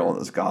very clear on what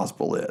this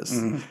gospel is.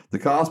 Mm-hmm. The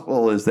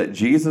gospel is that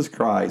Jesus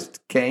Christ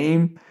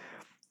came,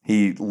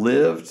 he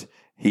lived,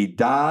 he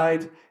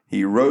died,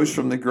 he rose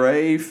from the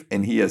grave,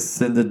 and he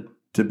ascended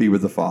to be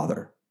with the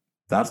Father.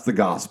 That's the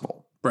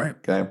gospel. Right.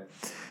 Okay.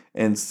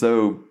 And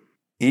so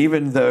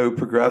even though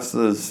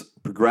progressives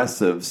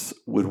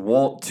would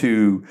want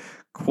to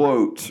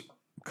quote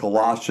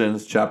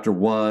Colossians chapter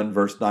 1,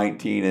 verse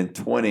 19 and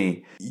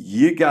 20,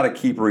 you got to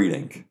keep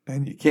reading.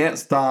 And you can't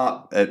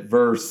stop at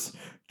verse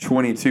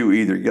 22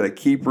 either. You got to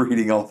keep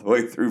reading all the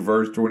way through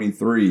verse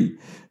 23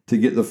 to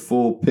get the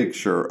full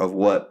picture of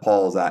what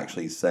Paul's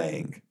actually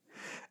saying.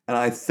 And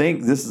I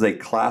think this is a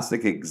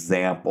classic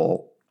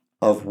example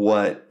of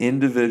what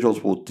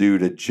individuals will do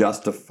to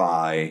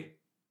justify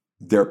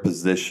their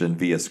position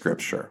via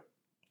Scripture.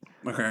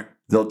 Okay.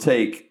 They'll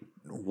take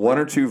one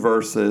or two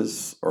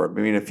verses, or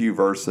maybe a few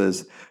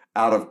verses,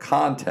 out of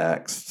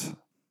context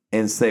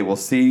and say, well,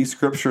 see,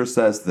 Scripture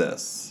says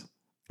this.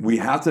 We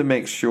have to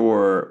make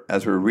sure,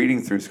 as we're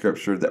reading through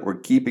Scripture, that we're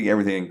keeping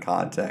everything in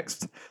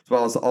context.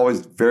 So it's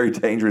always very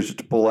dangerous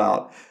to pull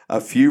out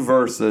a few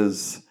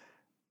verses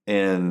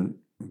and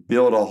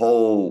build a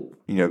whole,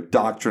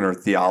 doctrine or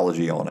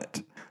theology on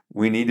it.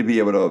 We need to be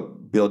able to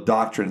build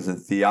doctrines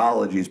and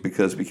theologies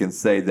because we can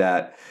say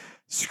that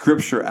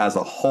Scripture as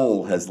a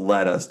whole has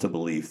led us to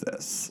believe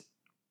this,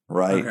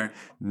 right? Okay.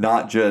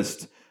 Not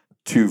just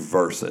 2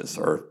 verses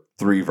or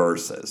 3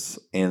 verses.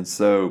 And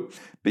so,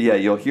 but yeah,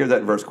 you'll hear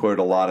that verse quoted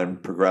a lot in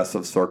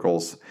progressive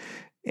circles.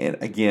 And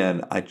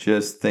again, I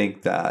just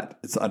think that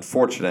it's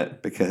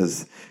unfortunate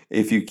because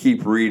if you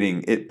keep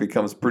reading, it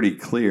becomes pretty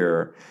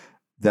clear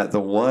that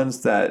the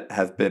ones that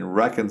have been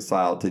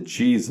reconciled to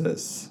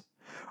Jesus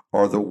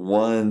are the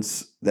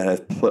ones that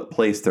have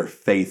placed their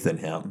faith in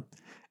him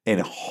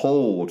and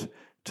hold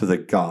to the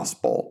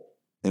gospel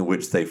in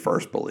which they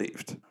first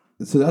believed.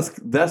 So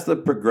that's the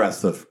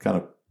progressive kind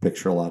of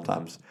picture a lot of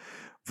times.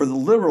 For the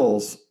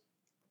liberals,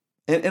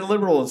 and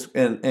liberals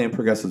and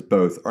progressives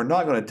both, are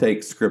not going to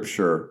take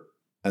Scripture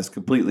as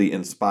completely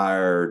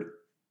inspired,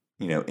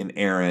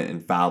 inerrant,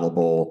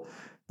 infallible.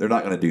 They're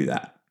not going to do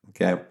that.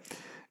 Okay.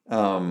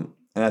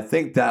 And I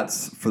think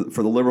that's for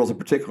the liberals in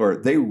particular,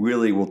 they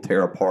really will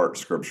tear apart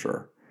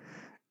Scripture.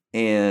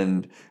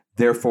 And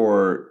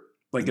therefore,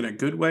 like in a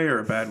good way or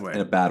a bad way? In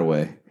a bad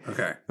way.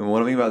 Okay. And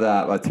what I mean by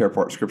that, by tear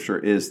apart Scripture,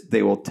 is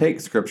they will take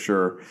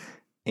Scripture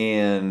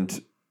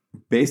and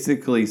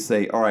basically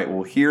say, all right,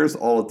 well, here's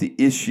all of the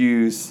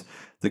issues,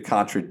 the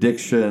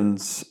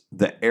contradictions,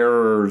 the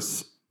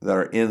errors that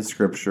are in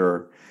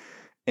Scripture.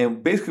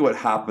 And basically what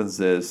happens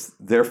is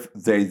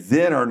they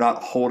then are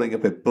not holding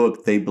up a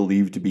book they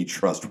believe to be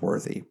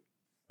trustworthy.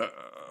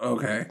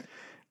 Okay.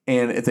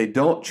 And if they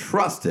don't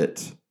trust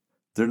it,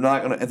 they're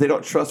not going to, if they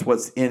don't trust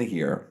what's in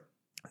here,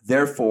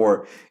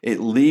 therefore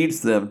it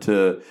leads them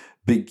to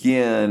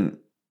begin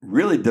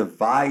really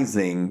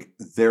devising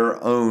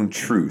their own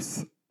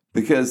truth.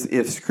 Because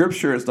if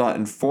Scripture is not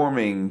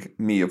informing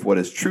me of what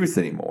is truth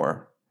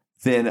anymore,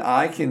 then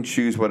I can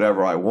choose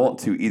whatever I want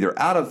to, either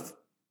out of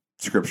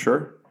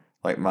Scripture,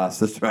 like my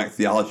systematic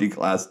theology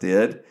class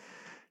did,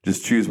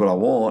 just choose what I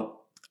want,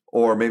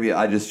 or maybe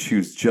I just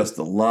choose just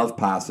the love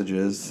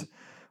passages.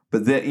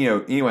 But then,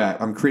 anyway,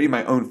 I'm creating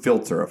my own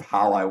filter of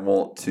how I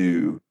want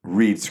to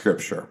read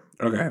Scripture.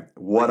 Okay.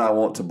 What I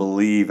want to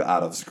believe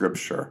out of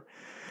Scripture.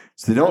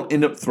 So they don't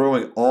end up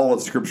throwing all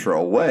of Scripture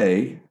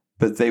away,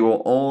 but they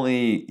will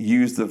only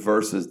use the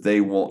verses they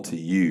want to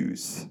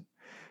use.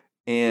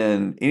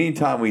 And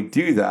anytime we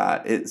do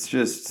that, it's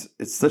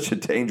such a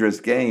dangerous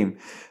game,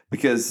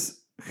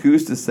 because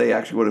who's to say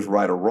actually what is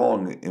right or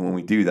wrong when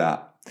we do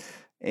that?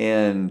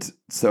 And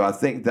so I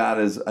think that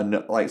is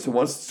so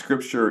once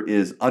Scripture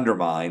is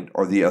undermined,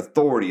 or the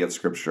authority of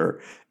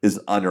Scripture is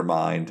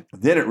undermined,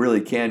 then it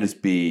really can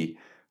just be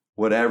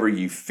whatever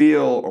you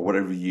feel, or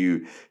whatever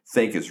you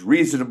think is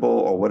reasonable,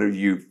 or whatever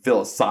you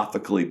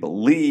philosophically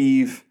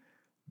believe.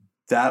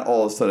 That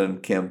all of a sudden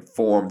can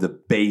form the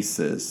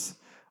basis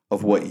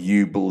of what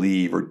you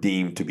believe or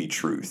deem to be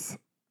truth.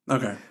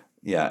 Okay.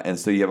 Yeah, and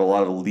so you have a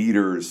lot of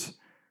leaders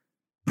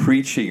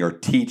preaching or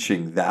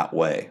teaching that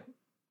way.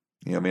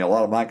 A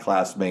lot of my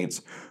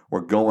classmates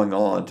were going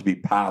on to be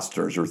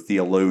pastors or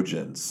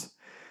theologians,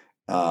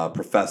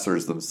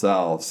 professors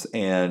themselves,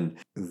 and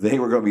they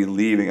were going to be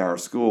leaving our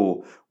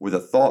school with a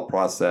thought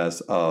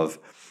process of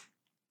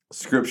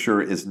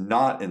Scripture is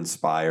not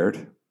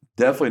inspired,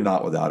 definitely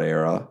not without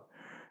error.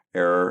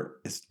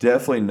 It's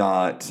definitely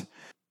not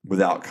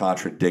without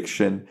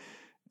contradiction.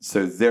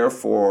 So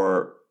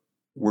therefore,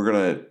 we're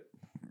going to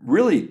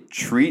really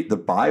treat the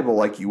Bible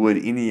like you would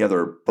any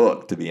other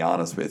book, to be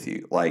honest with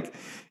you, like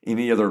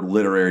any other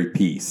literary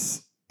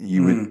piece.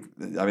 You would,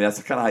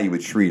 that's kind of how you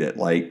would treat it.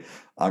 Like,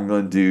 I'm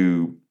going to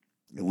do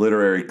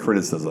literary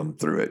criticism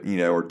through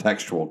it, or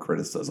textual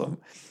criticism,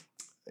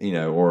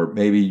 or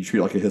maybe you treat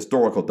it like a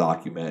historical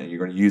document and you're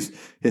going to use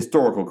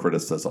historical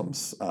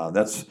criticisms.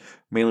 That's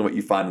mainly what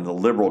you find in the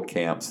liberal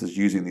camps, is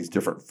using these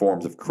different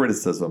forms of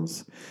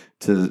criticisms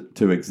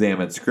to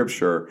examine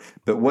Scripture.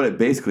 But what it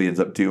basically ends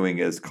up doing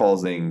is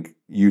causing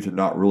you to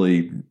not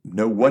really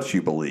know what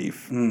you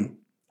believe,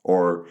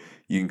 or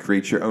you can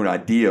create your own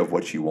idea of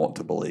what you want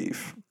to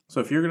believe. So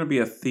if you're going to be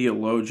a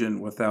theologian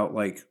without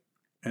like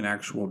an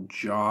actual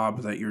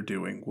job that you're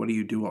doing, what do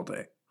you do all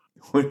day?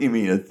 What do you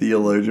mean, a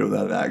theologian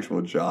without an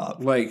actual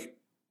job? Like,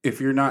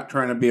 if you're not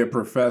trying to be a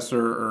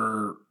professor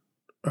or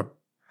a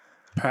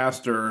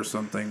pastor or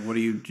something, what do?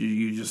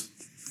 You just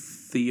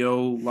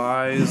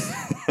theolize?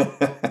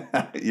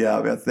 Yeah,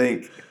 I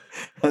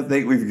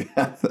think we've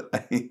got.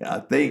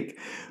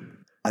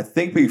 I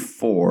think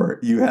before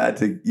you had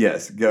to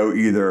go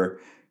either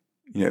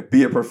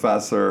be a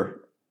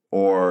professor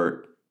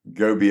or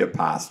go be a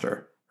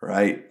pastor,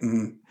 right?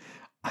 Mm-hmm.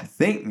 I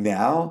think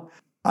now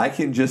I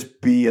can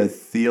just be a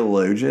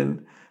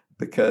theologian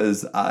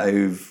because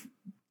I've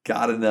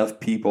got enough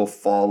people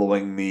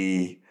following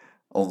me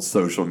on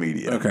social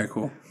media. Okay,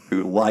 cool.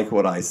 Who like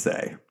what I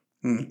say.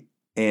 Mm.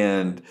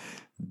 And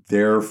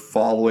they're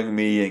following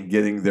me and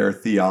getting their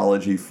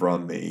theology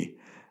from me.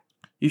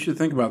 You should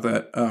think about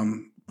that.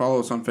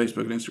 Follow us on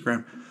Facebook and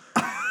Instagram.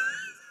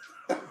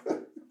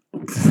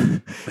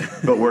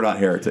 But we're not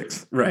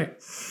heretics. Right.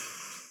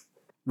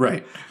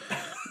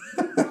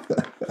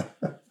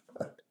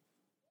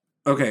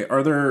 Okay,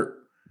 are there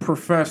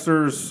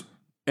professors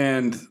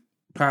and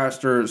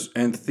pastors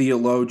and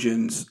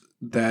theologians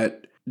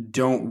that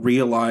don't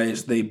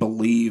realize they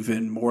believe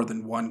in more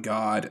than one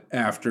God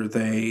after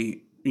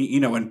they,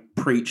 and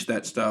preach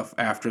that stuff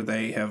after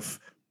they have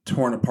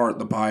torn apart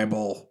the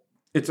Bible?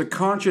 It's a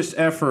conscious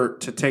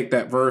effort to take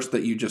that verse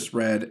that you just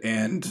read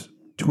and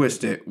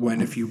twist it,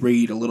 when if you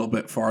read a little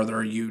bit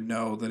farther,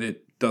 that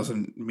it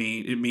doesn't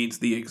mean, it means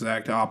the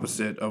exact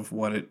opposite of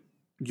what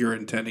you're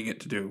intending it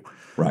to do.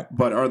 Right.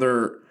 But are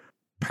there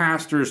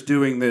pastors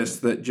doing this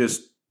that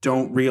just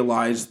don't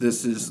realize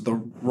this is the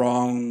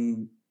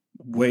wrong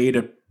way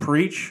to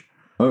preach?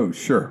 Oh,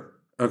 sure.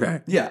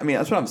 Okay. Yeah,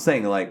 that's what I'm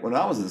saying. Like, when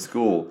I was in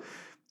school,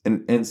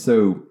 and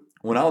so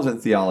when I was in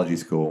theology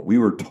school, we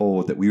were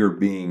told that we were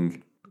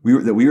being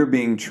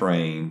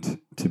trained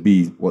to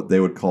be what they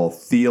would call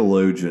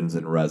theologians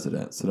in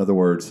residence. In other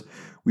words,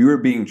 we were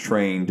being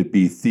trained to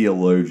be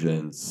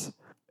theologians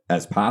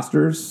as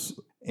pastors,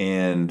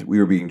 and we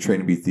were being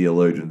trained to be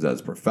theologians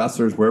as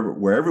professors.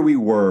 Wherever we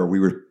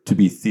were to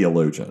be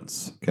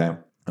theologians. Okay,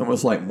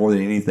 almost like more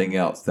than anything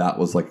else, that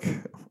was like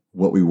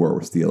what we were,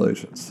 was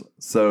theologians.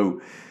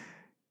 So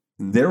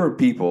there were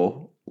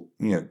people,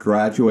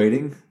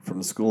 graduating from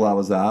the school I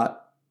was at,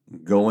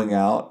 going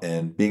out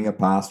and being a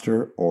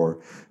pastor,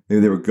 or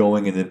maybe they were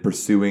going and then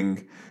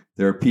pursuing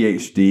their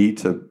PhD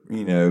to,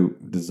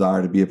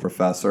 desire to be a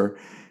professor.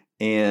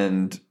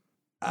 And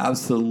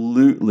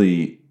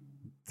absolutely,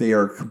 they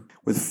are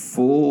with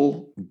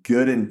full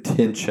good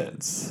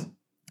intentions.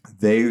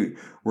 They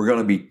were going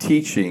to be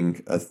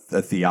teaching a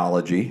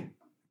theology,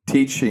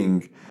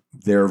 teaching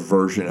their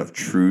version of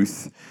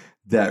truth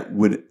that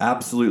would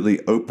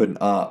absolutely open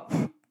up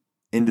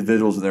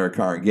individuals in their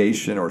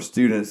congregation or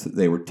students that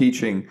they were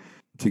teaching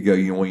to go,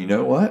 well, you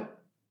know what?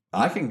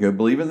 I can go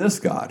believe in this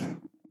God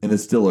and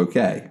it's still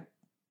okay.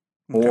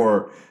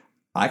 Or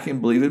I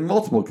can believe in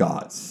multiple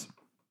gods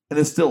and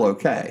it's still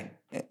okay.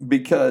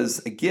 Because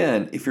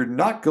again, if you're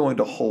not going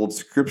to hold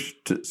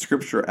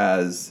scripture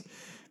as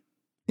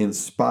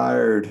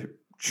inspired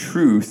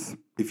truth,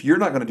 if you're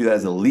not going to do that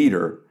as a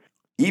leader,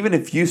 even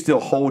if you still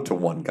hold to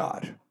one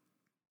God,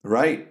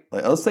 right?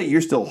 Like, let's say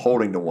you're still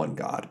holding to one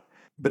God,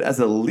 but as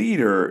a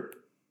leader,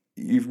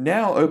 you've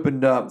now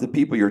opened up the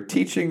people you're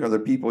teaching or the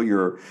people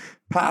you're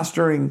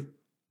pastoring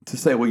to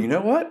say, well, you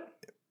know what?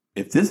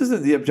 If this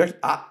isn't the objective,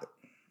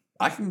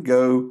 I can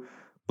go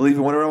believe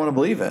in whatever I want to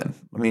believe in.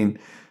 I mean,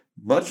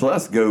 much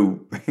less go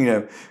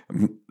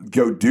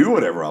do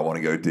whatever I want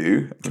to go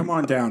do. Come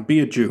on down, be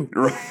a Jew.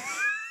 Right.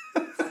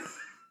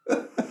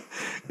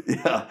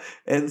 Yeah.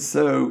 And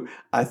so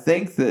I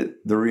think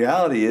that the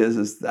reality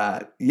is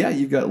that,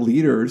 you've got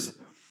leaders.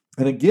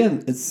 And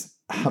again,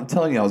 I'm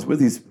telling you, I was with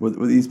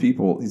these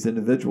people, these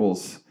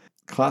individuals,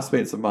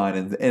 classmates of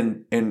mine,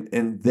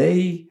 and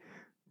they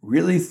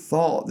really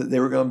thought that they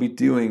were going to be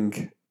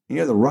doing,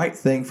 the right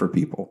thing for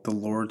people. The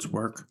Lord's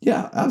work.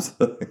 Yeah,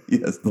 absolutely.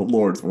 Yes, the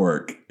Lord's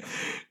work.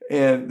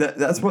 And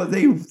that's what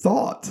they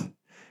thought.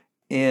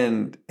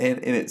 And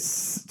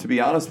it's, to be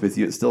honest with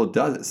you, it still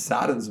does. It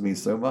saddens me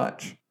so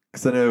much.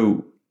 Because I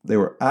know they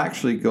were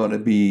actually going to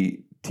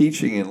be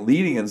teaching and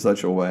leading in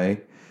such a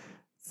way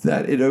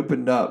that it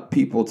opened up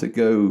people to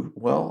go,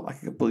 well, I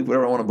can believe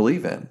whatever I want to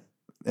believe in.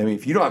 I mean,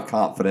 if you don't have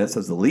confidence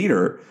as a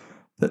leader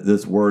that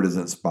this word is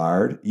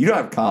inspired, you don't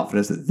have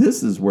confidence that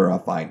this is where I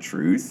find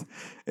truth,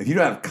 if you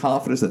don't have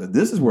confidence that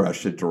this is where I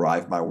should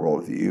derive my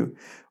worldview,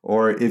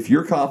 or if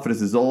your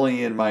confidence is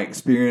only in my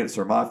experience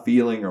or my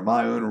feeling or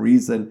my own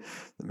reason,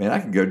 man, I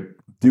can go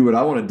do what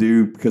I want to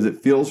do because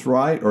it feels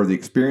right, or the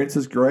experience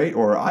is great,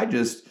 or I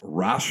just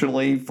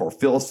rationally or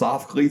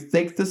philosophically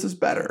think this is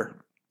better.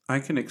 I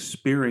can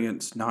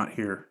experience not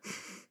here.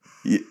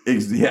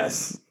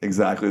 Yes,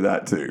 exactly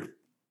that too.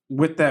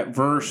 With that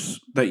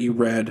verse that you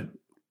read,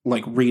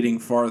 like reading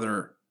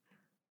farther,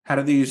 how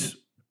do these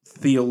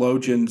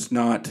theologians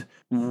not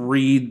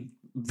read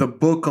the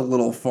book a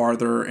little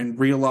farther and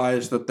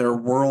realize that their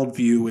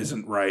worldview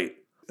isn't right?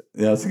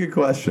 Yeah, that's a good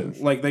question.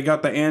 Like they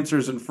got the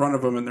answers in front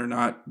of them and they're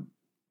not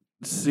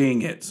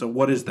seeing it. So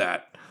what is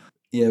that?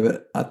 Yeah,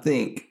 but I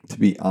think, to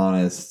be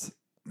honest,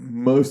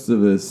 most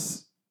of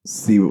us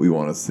see what we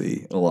want to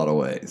see in a lot of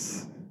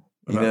ways.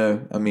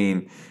 I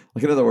mean,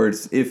 like, in other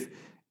words, if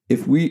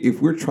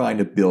we're trying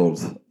to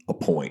build a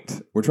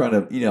point, we're trying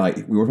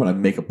to, we're trying to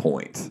make a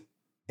point,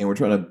 and we're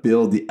trying to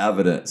build the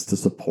evidence to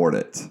support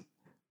it,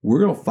 we're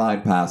going to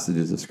find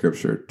passages of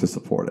Scripture to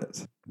support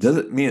it.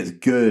 Doesn't mean it's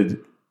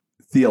good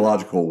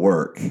theological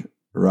work,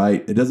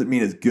 right? It doesn't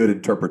mean it's good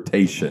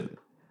interpretation.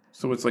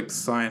 So it's like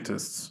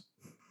scientists.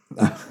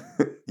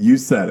 You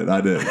said it,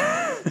 I did.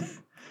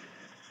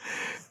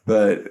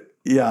 But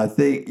yeah, I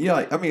think,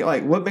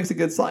 what makes a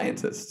good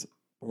scientist?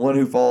 One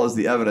who follows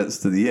the evidence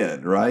to the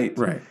end, right?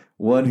 Right.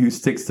 One who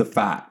sticks to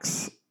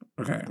facts.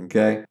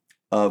 Okay.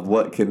 Of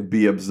what can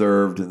be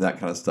observed and that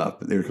kind of stuff.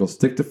 But they're going to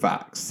stick to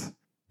facts.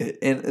 And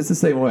it's the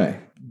same way.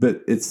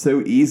 But it's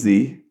so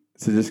easy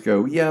to just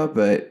go,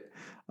 but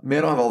I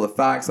don't have all the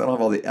facts. I don't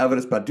have all the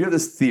evidence, but I do have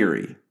this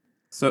theory.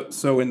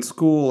 So in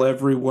school,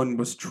 everyone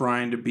was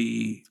trying to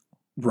be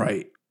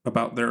right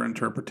about their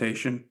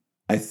interpretation.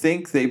 I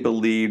think they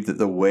believed that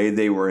the way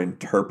they were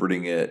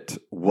interpreting it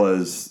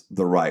was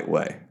the right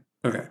way.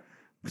 Okay.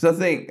 Because I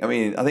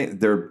think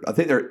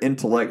they're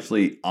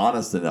intellectually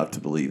honest enough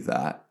to believe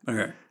that.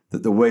 Okay.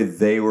 That the way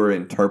they were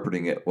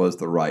interpreting it was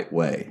the right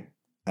way.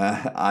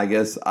 I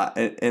guess,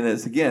 and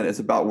it's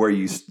about where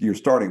your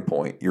starting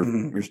point.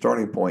 Your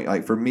starting point.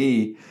 Like for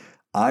me,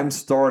 I'm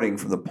starting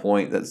from the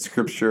point that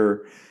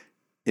Scripture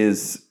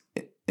is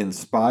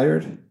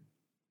inspired,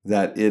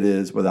 that it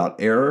is without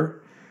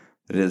error,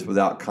 that it is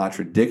without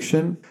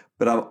contradiction.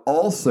 But I'm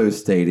also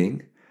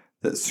stating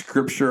that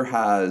Scripture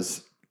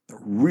has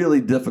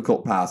really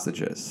difficult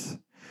passages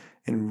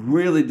and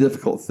really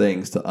difficult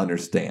things to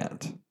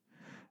understand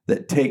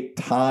that take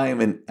time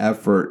and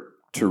effort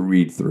to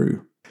read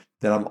through.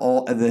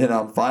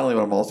 Finally,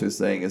 what I'm also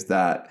saying is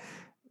that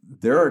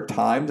there are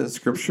times in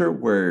Scripture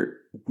where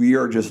we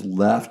are just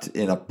left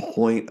in a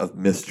point of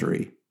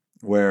mystery,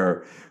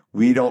 where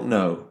we don't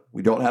know.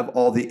 We don't have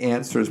all the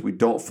answers. We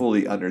don't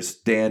fully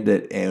understand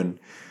it. And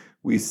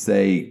we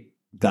say,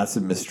 that's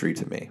a mystery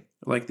to me.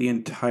 Like the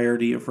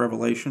entirety of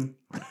Revelation?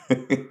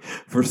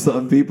 For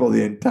some people,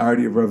 the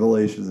entirety of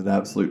Revelation is an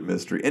absolute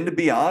mystery. And to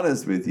be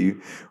honest with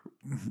you,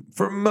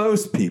 for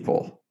most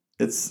people,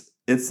 it's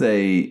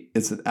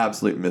an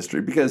absolute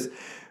mystery, because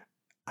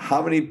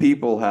how many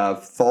people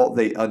have thought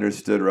they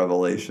understood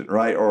Revelation,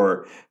 right?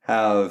 Or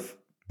have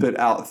put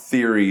out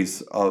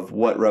theories of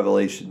what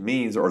Revelation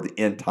means or the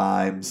end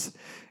times.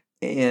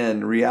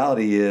 And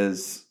reality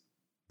is,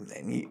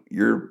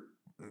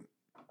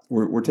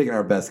 we're taking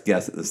our best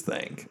guess at this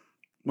thing.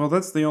 Well,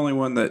 that's the only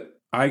one that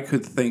I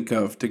could think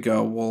of to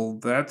go, well,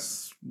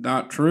 that's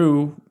not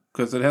true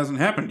because it hasn't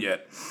happened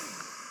yet.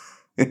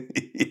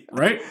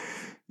 Right?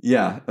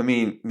 Yeah. I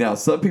mean, now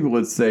some people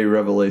would say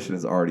Revelation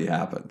has already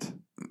happened.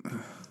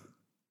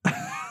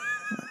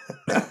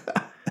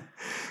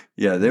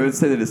 Yeah, they would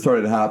say that it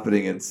started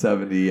happening in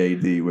 70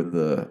 AD when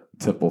the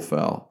temple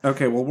fell.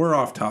 Okay, well, we're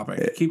off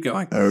topic. Keep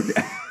going.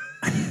 Okay.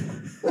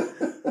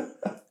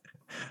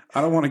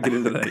 I don't want to get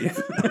into that yet.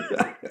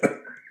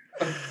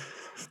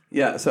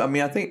 Yeah, so I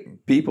mean, I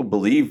think people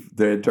believe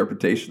the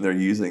interpretation they're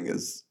using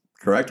is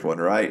the correct one,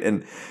 right?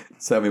 And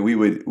so I mean,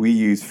 we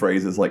use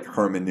phrases like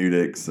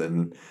hermeneutics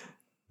and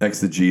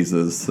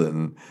exegesis,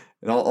 and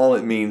all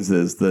it means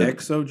is that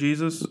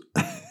Exogesis?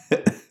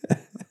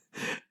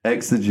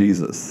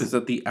 Exegesis. Is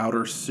that the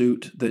outer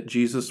suit that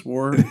Jesus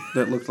wore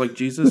that looked like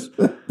Jesus?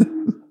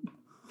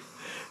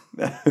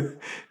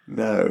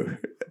 No,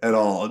 at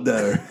all.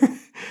 No.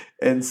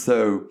 And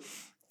so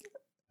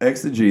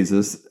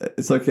exegesis,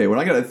 it's okay. When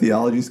I got to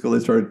theology school,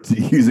 they started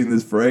using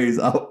this phrase.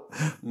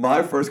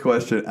 My first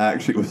question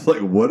actually was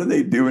like, what are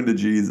they doing to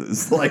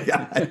Jesus? Like,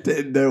 I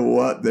didn't know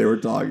what they were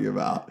talking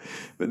about.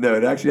 But no,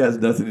 it actually has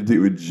nothing to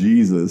do with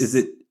Jesus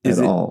at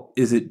all.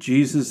 Is it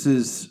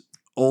Jesus's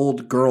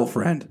old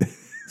girlfriend?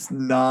 It's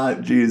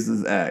not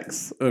Jesus'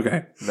 ex.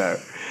 Okay. No.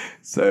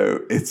 So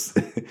it's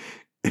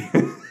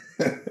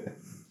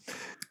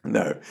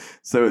no.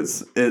 So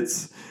it's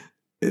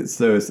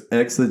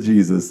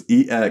exegesis,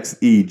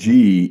 EXEGESIS.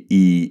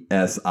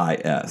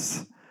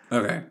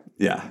 Okay.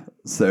 Yeah.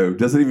 So it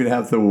doesn't even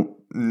have the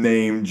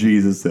name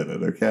Jesus in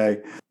it,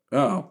 okay?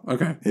 Oh,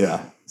 okay.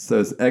 Yeah. So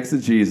it's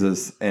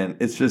exegesis, and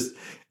it's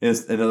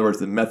in other words,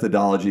 the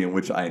methodology in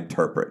which I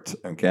interpret,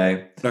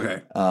 okay?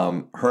 Okay.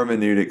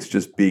 Hermeneutics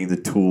just being the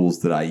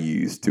tools that I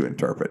use to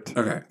interpret.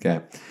 Okay.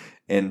 Okay.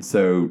 And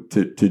so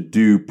to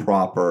do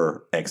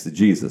proper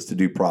exegesis, to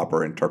do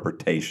proper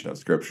interpretation of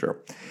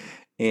Scripture.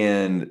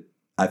 And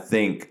I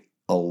think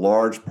a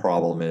large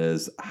problem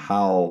is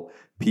how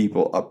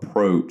people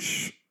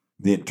approach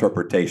the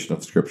interpretation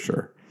of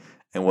Scripture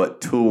and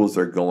what tools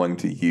they're going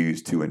to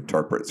use to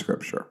interpret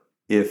Scripture.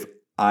 If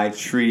I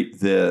treat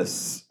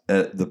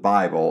the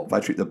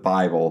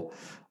Bible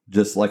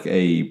just like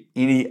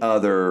any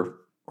other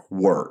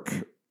work,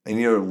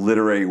 any other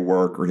literary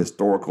work or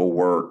historical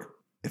work,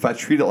 if I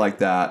treat it like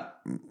that,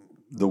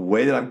 the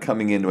way that I'm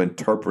coming in to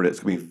interpret it is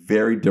going to be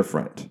very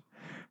different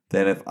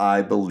than if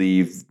I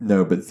believe,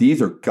 no, but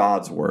these are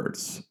God's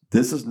words.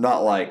 This is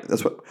not like,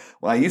 that's what,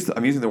 I'm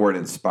using the word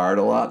inspired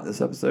a lot in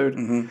this episode.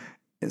 Mm-hmm.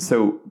 And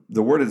so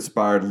the word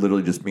inspired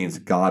literally just means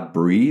God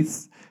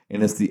breathes.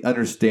 And it's the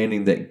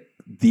understanding that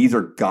these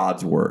are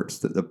God's words,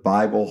 that the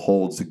Bible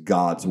holds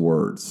God's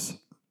words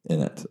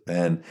in it.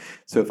 And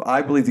so if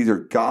I believe these are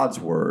God's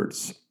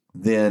words,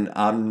 then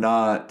I'm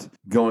not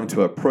going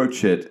to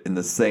approach it in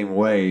the same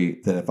way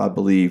than if I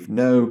believe,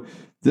 no,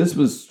 this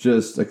was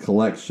just a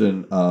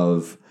collection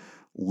of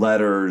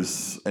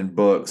letters and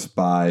books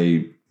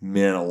by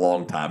men a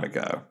long time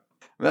ago.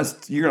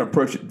 You're going to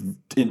approach it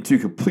in two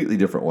completely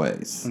different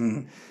ways.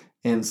 Mm-hmm.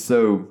 And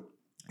so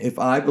if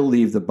I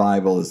believe the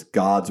Bible is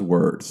God's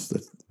words,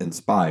 that's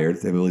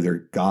inspired, they believe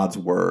they're God's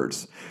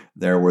words,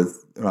 when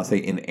I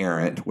say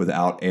inerrant,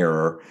 without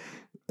error,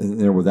 and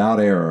they're without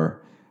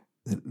error,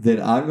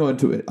 then I'm going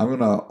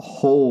to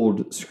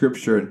hold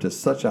Scripture into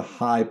such a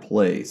high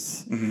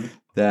place Mm-hmm.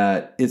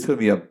 that it's going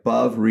to be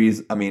above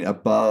reason. I mean,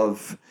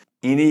 above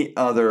any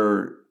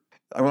other.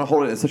 I'm going to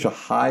hold it in such a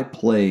high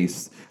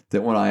place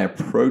that when I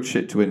approach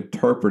it to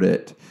interpret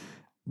it,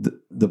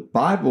 the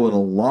Bible in a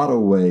lot of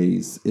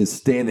ways is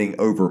standing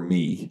over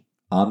me.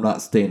 I'm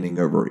not standing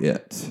over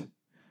it.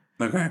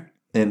 Okay.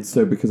 And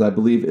so because I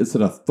believe it's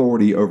an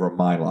authority over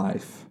my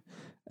life,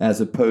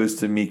 as opposed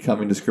to me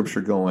coming to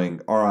Scripture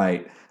going, all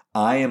right,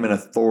 I am an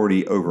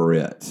authority over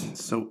it.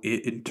 So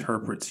it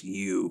interprets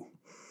you.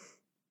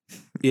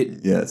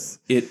 Yes.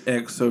 It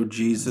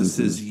exogesis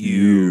is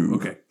you.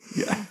 Okay.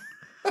 Yeah.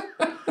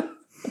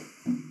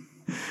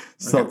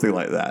 Something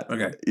like that.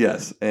 Okay.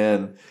 Yes.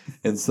 And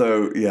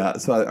so, yeah.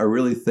 So I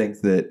really think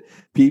that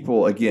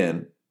people,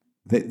 again,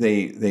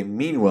 they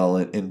mean well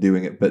in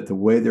doing it, but the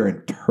way they're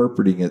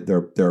interpreting it,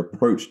 their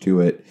approach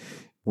to it,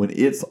 when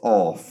it's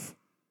off,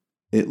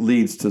 it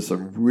leads to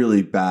some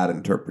really bad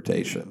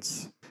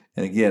interpretations.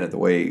 And again, the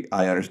way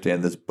I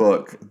understand this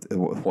book, the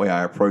way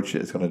I approach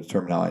it is going to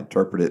determine how I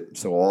interpret it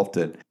so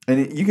often.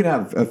 And you can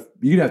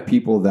have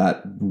people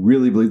that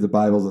really believe the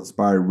Bible is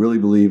inspired, really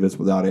believe it's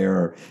without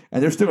error,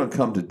 and they're still going to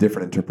come to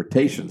different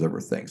interpretations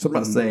over things. So I'm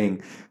not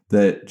saying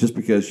that just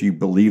because you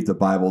believe the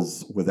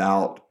Bible's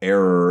without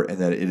error and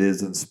that it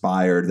is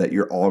inspired, that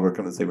you're all going to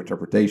come to the same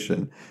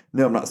interpretation.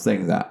 No, I'm not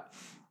saying that.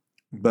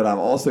 But I'm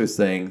also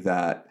saying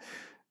that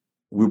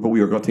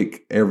we are going to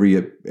take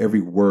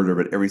every word of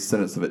it, every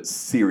sentence of it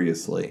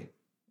seriously,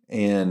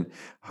 and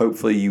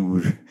hopefully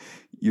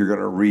you're going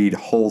to read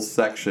whole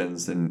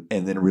sections and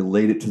then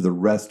relate it to the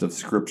rest of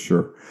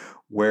Scripture,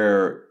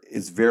 where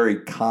it's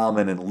very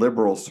common in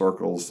liberal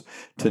circles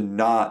to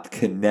not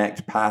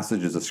connect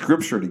passages of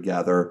Scripture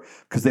together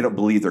because they don't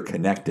believe they're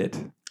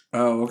connected.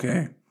 Oh,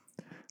 okay.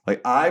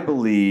 Like, I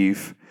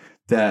believe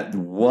that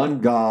one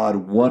God,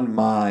 one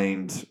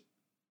mind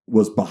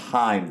was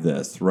behind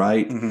this,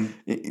 right?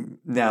 Mm-hmm.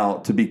 Now,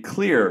 to be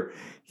clear,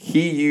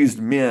 he used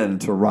men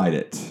to write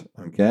it,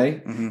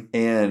 okay? Mm-hmm.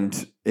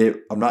 And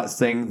I'm not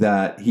saying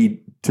that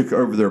he took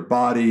over their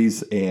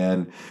bodies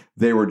and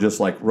they were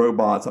just like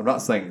robots. I'm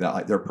not saying that.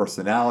 Like, their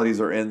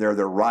personalities are in there,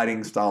 their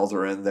writing styles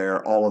are in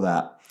there, all of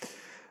that.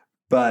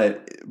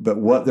 But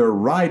what they're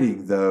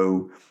writing,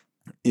 though,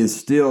 is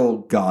still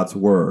God's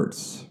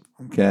words,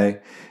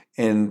 okay?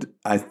 And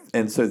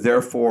so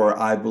therefore,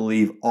 I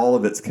believe all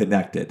of it's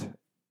connected.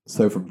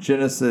 So from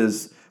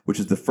Genesis, which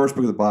is the first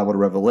book of the Bible, to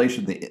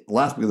Revelation, the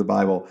last book of the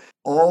Bible,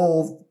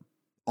 all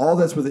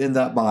that's within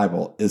that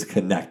Bible is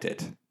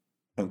connected,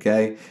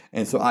 okay?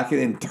 And so I can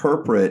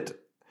interpret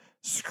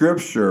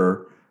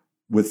Scripture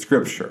with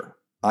Scripture.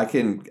 I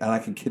can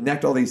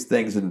connect all these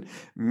things and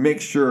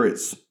make sure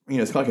it's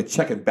it's kind of like a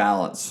check and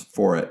balance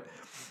for it.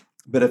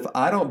 But if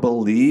I don't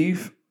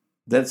believe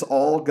that's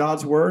all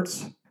God's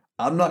words,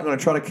 I'm not going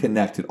to try to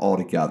connect it all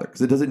together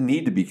because it doesn't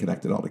need to be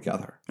connected all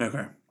together.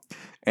 Okay.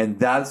 And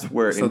that's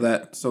where so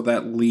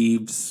that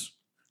leaves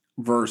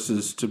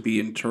verses to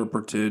be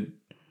interpreted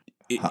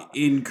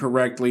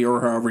incorrectly or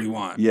however you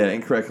want. Yeah,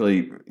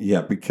 incorrectly. Yeah,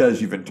 because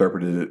you've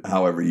interpreted it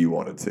however you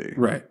wanted to.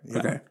 Right.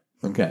 Yeah.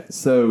 Okay.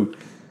 So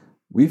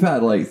we've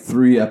had like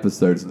 3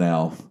 episodes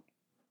now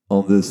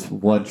on this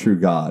one true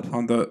God.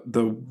 On the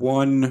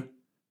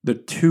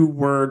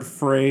 2-word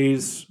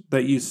phrase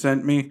that you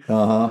sent me.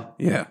 Yeah.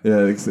 Yeah,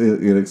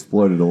 it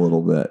exploded a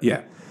little bit.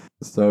 Yeah.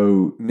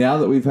 So now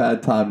that we've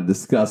had time to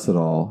discuss it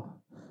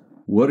all,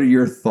 what are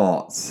your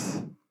thoughts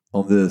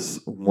on this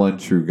one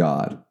true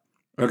God?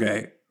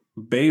 Okay.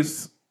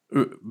 Based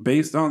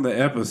on the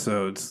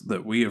episodes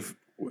that we have,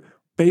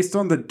 based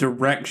on the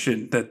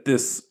direction that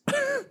this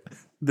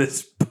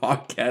this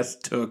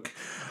podcast took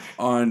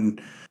on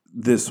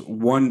this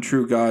one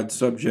true God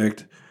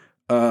subject,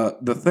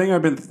 the thing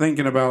I've been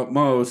thinking about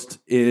most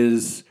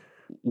is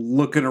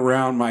looking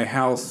around my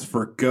house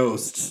for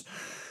ghosts.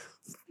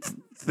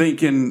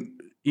 Thinking,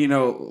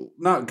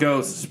 not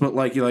ghosts, but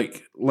like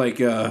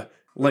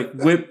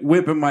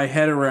whipping my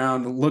head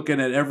around,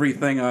 looking at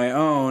everything I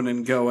own,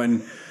 and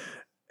going,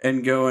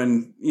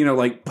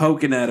 like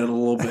poking at it a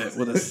little bit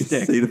with a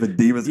stick. See if the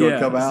demon's going to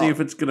come out. See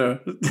if it's going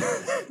to.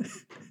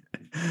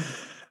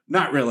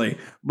 Not really,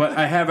 but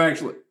I have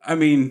actually. I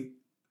mean,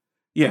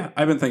 yeah,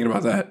 I've been thinking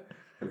about that.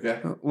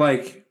 Okay.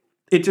 Like,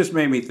 it just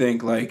made me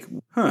think, like,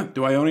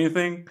 do I own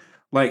anything?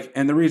 Like,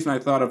 and the reason I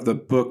thought of the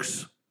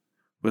books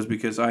was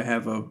because I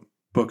have a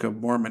Book of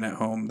Mormon at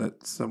home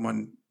that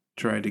someone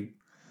tried to,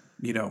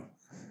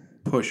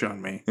 push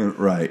on me.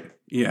 Right.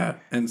 Yeah.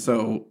 And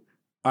so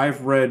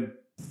I've read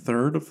a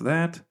third of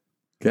that.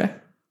 Okay.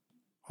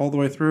 All the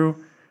way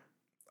through.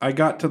 I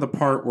got to the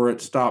part where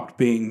it stopped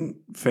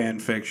being fan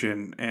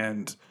fiction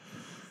and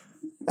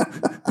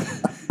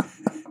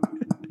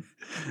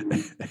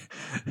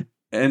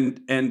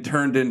and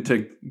turned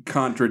into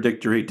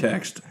contradictory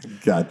text.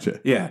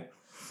 Gotcha. Yeah.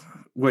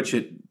 Which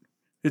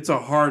it's a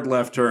hard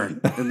left turn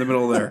in the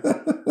middle there.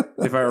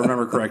 If I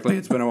remember correctly.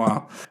 It's been a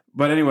while.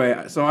 But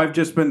anyway, so I've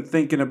just been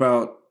thinking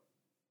about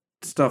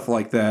stuff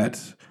like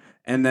that.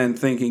 And then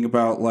thinking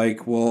about,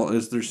 like, well,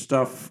 is there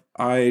stuff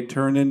I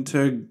turn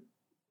into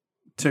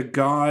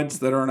gods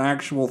that aren't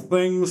actual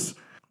things?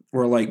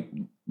 Or, like,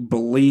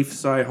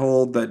 beliefs I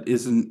hold that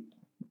isn't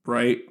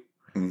right?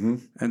 Mm-hmm.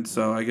 And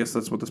so I guess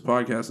that's what this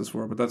podcast is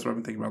for. But that's what I've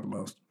been thinking about the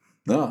most.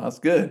 No, that's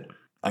good.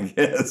 I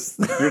guess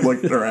you're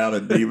looking around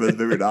at demons,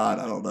 maybe not.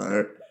 I don't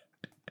know.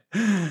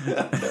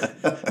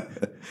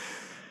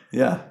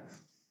 Yeah.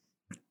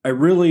 I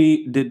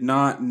really did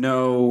not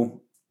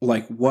know,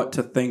 like, what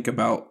to think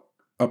about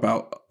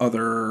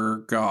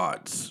other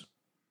gods,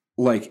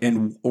 like,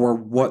 or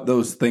what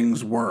those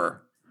things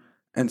were.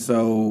 And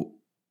so,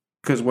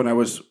 because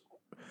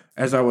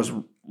as I was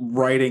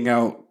writing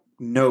out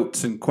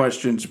notes and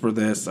questions for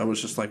this, I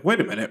was just like, wait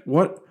a minute,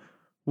 what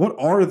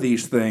are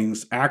these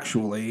things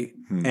actually?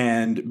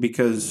 And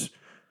because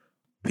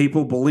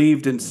people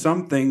believed in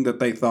something that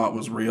they thought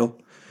was real.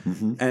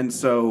 Mm-hmm. And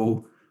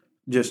so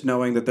just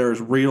knowing that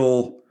there's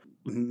real,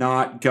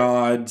 not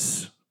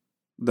gods,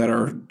 that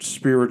are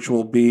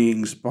spiritual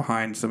beings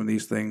behind some of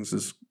these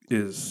things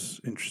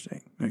is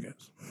interesting, I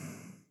guess.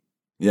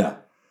 Yeah,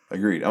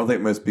 agreed. I don't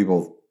think most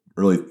people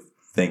really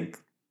think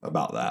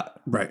about that.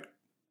 Right.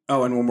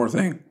 Oh, and one more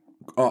thing.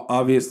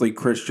 Obviously,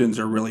 Christians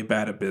are really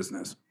bad at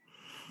business.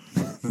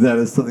 That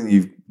is something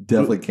you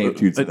definitely came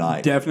to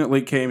tonight.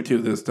 Definitely came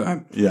to this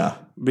time. Yeah.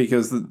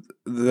 Because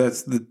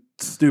that's the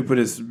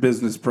stupidest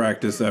business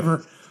practice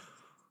ever.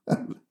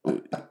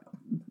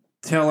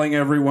 Telling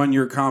everyone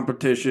your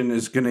competition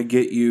is going to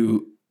get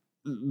you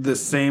the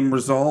same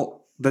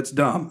result, that's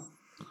dumb.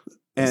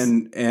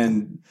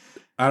 And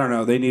I don't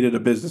know, they needed a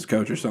business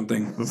coach or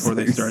something before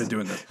they started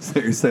doing this. So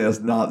you're saying that's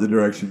not the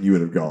direction you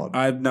would have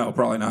gone? No,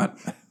 probably not.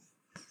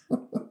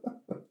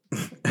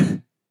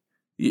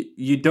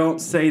 You don't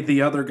say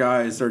the other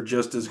guys are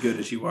just as good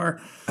as you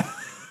are.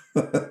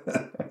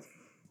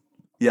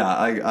 Yeah,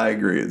 I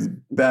agree. It's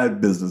bad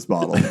business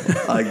model.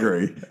 I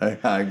agree.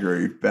 I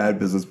agree. Bad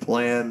business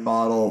plan,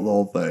 model, the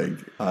whole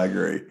thing. I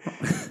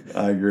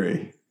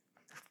agree.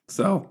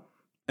 So,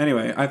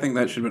 anyway, I think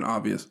that should have been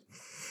obvious.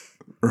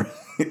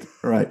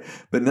 Right.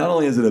 But not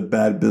only is it a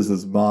bad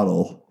business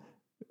model,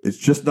 it's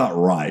just not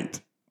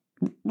right.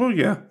 Well,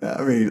 yeah.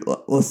 I mean,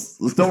 let's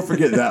don't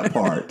forget that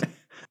part.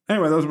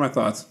 Anyway, those are my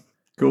thoughts.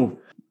 Cool.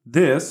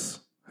 This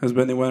has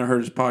been the When I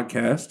Heard His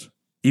podcast.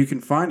 You can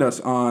find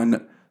us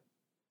on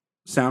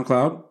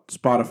SoundCloud,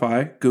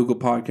 Spotify, Google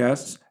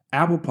Podcasts,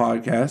 Apple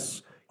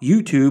Podcasts,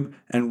 YouTube,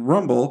 and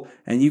Rumble.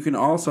 And you can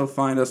also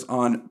find us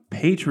on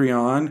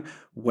Patreon,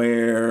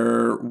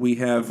 where we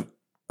have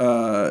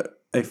a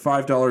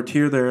 $5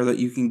 tier there that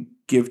you can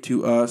give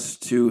to us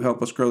to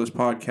help us grow this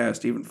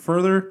podcast even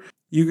further.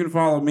 You can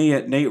follow me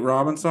at Nate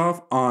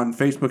Robinsoff on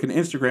Facebook and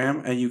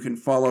Instagram, and you can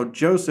follow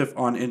Joseph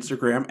on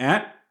Instagram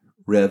at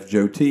Rev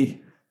Joe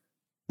T.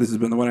 This has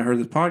been the When I Heard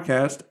This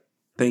podcast.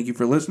 Thank you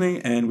for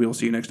listening, and we'll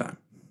see you next time.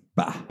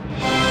 Bye.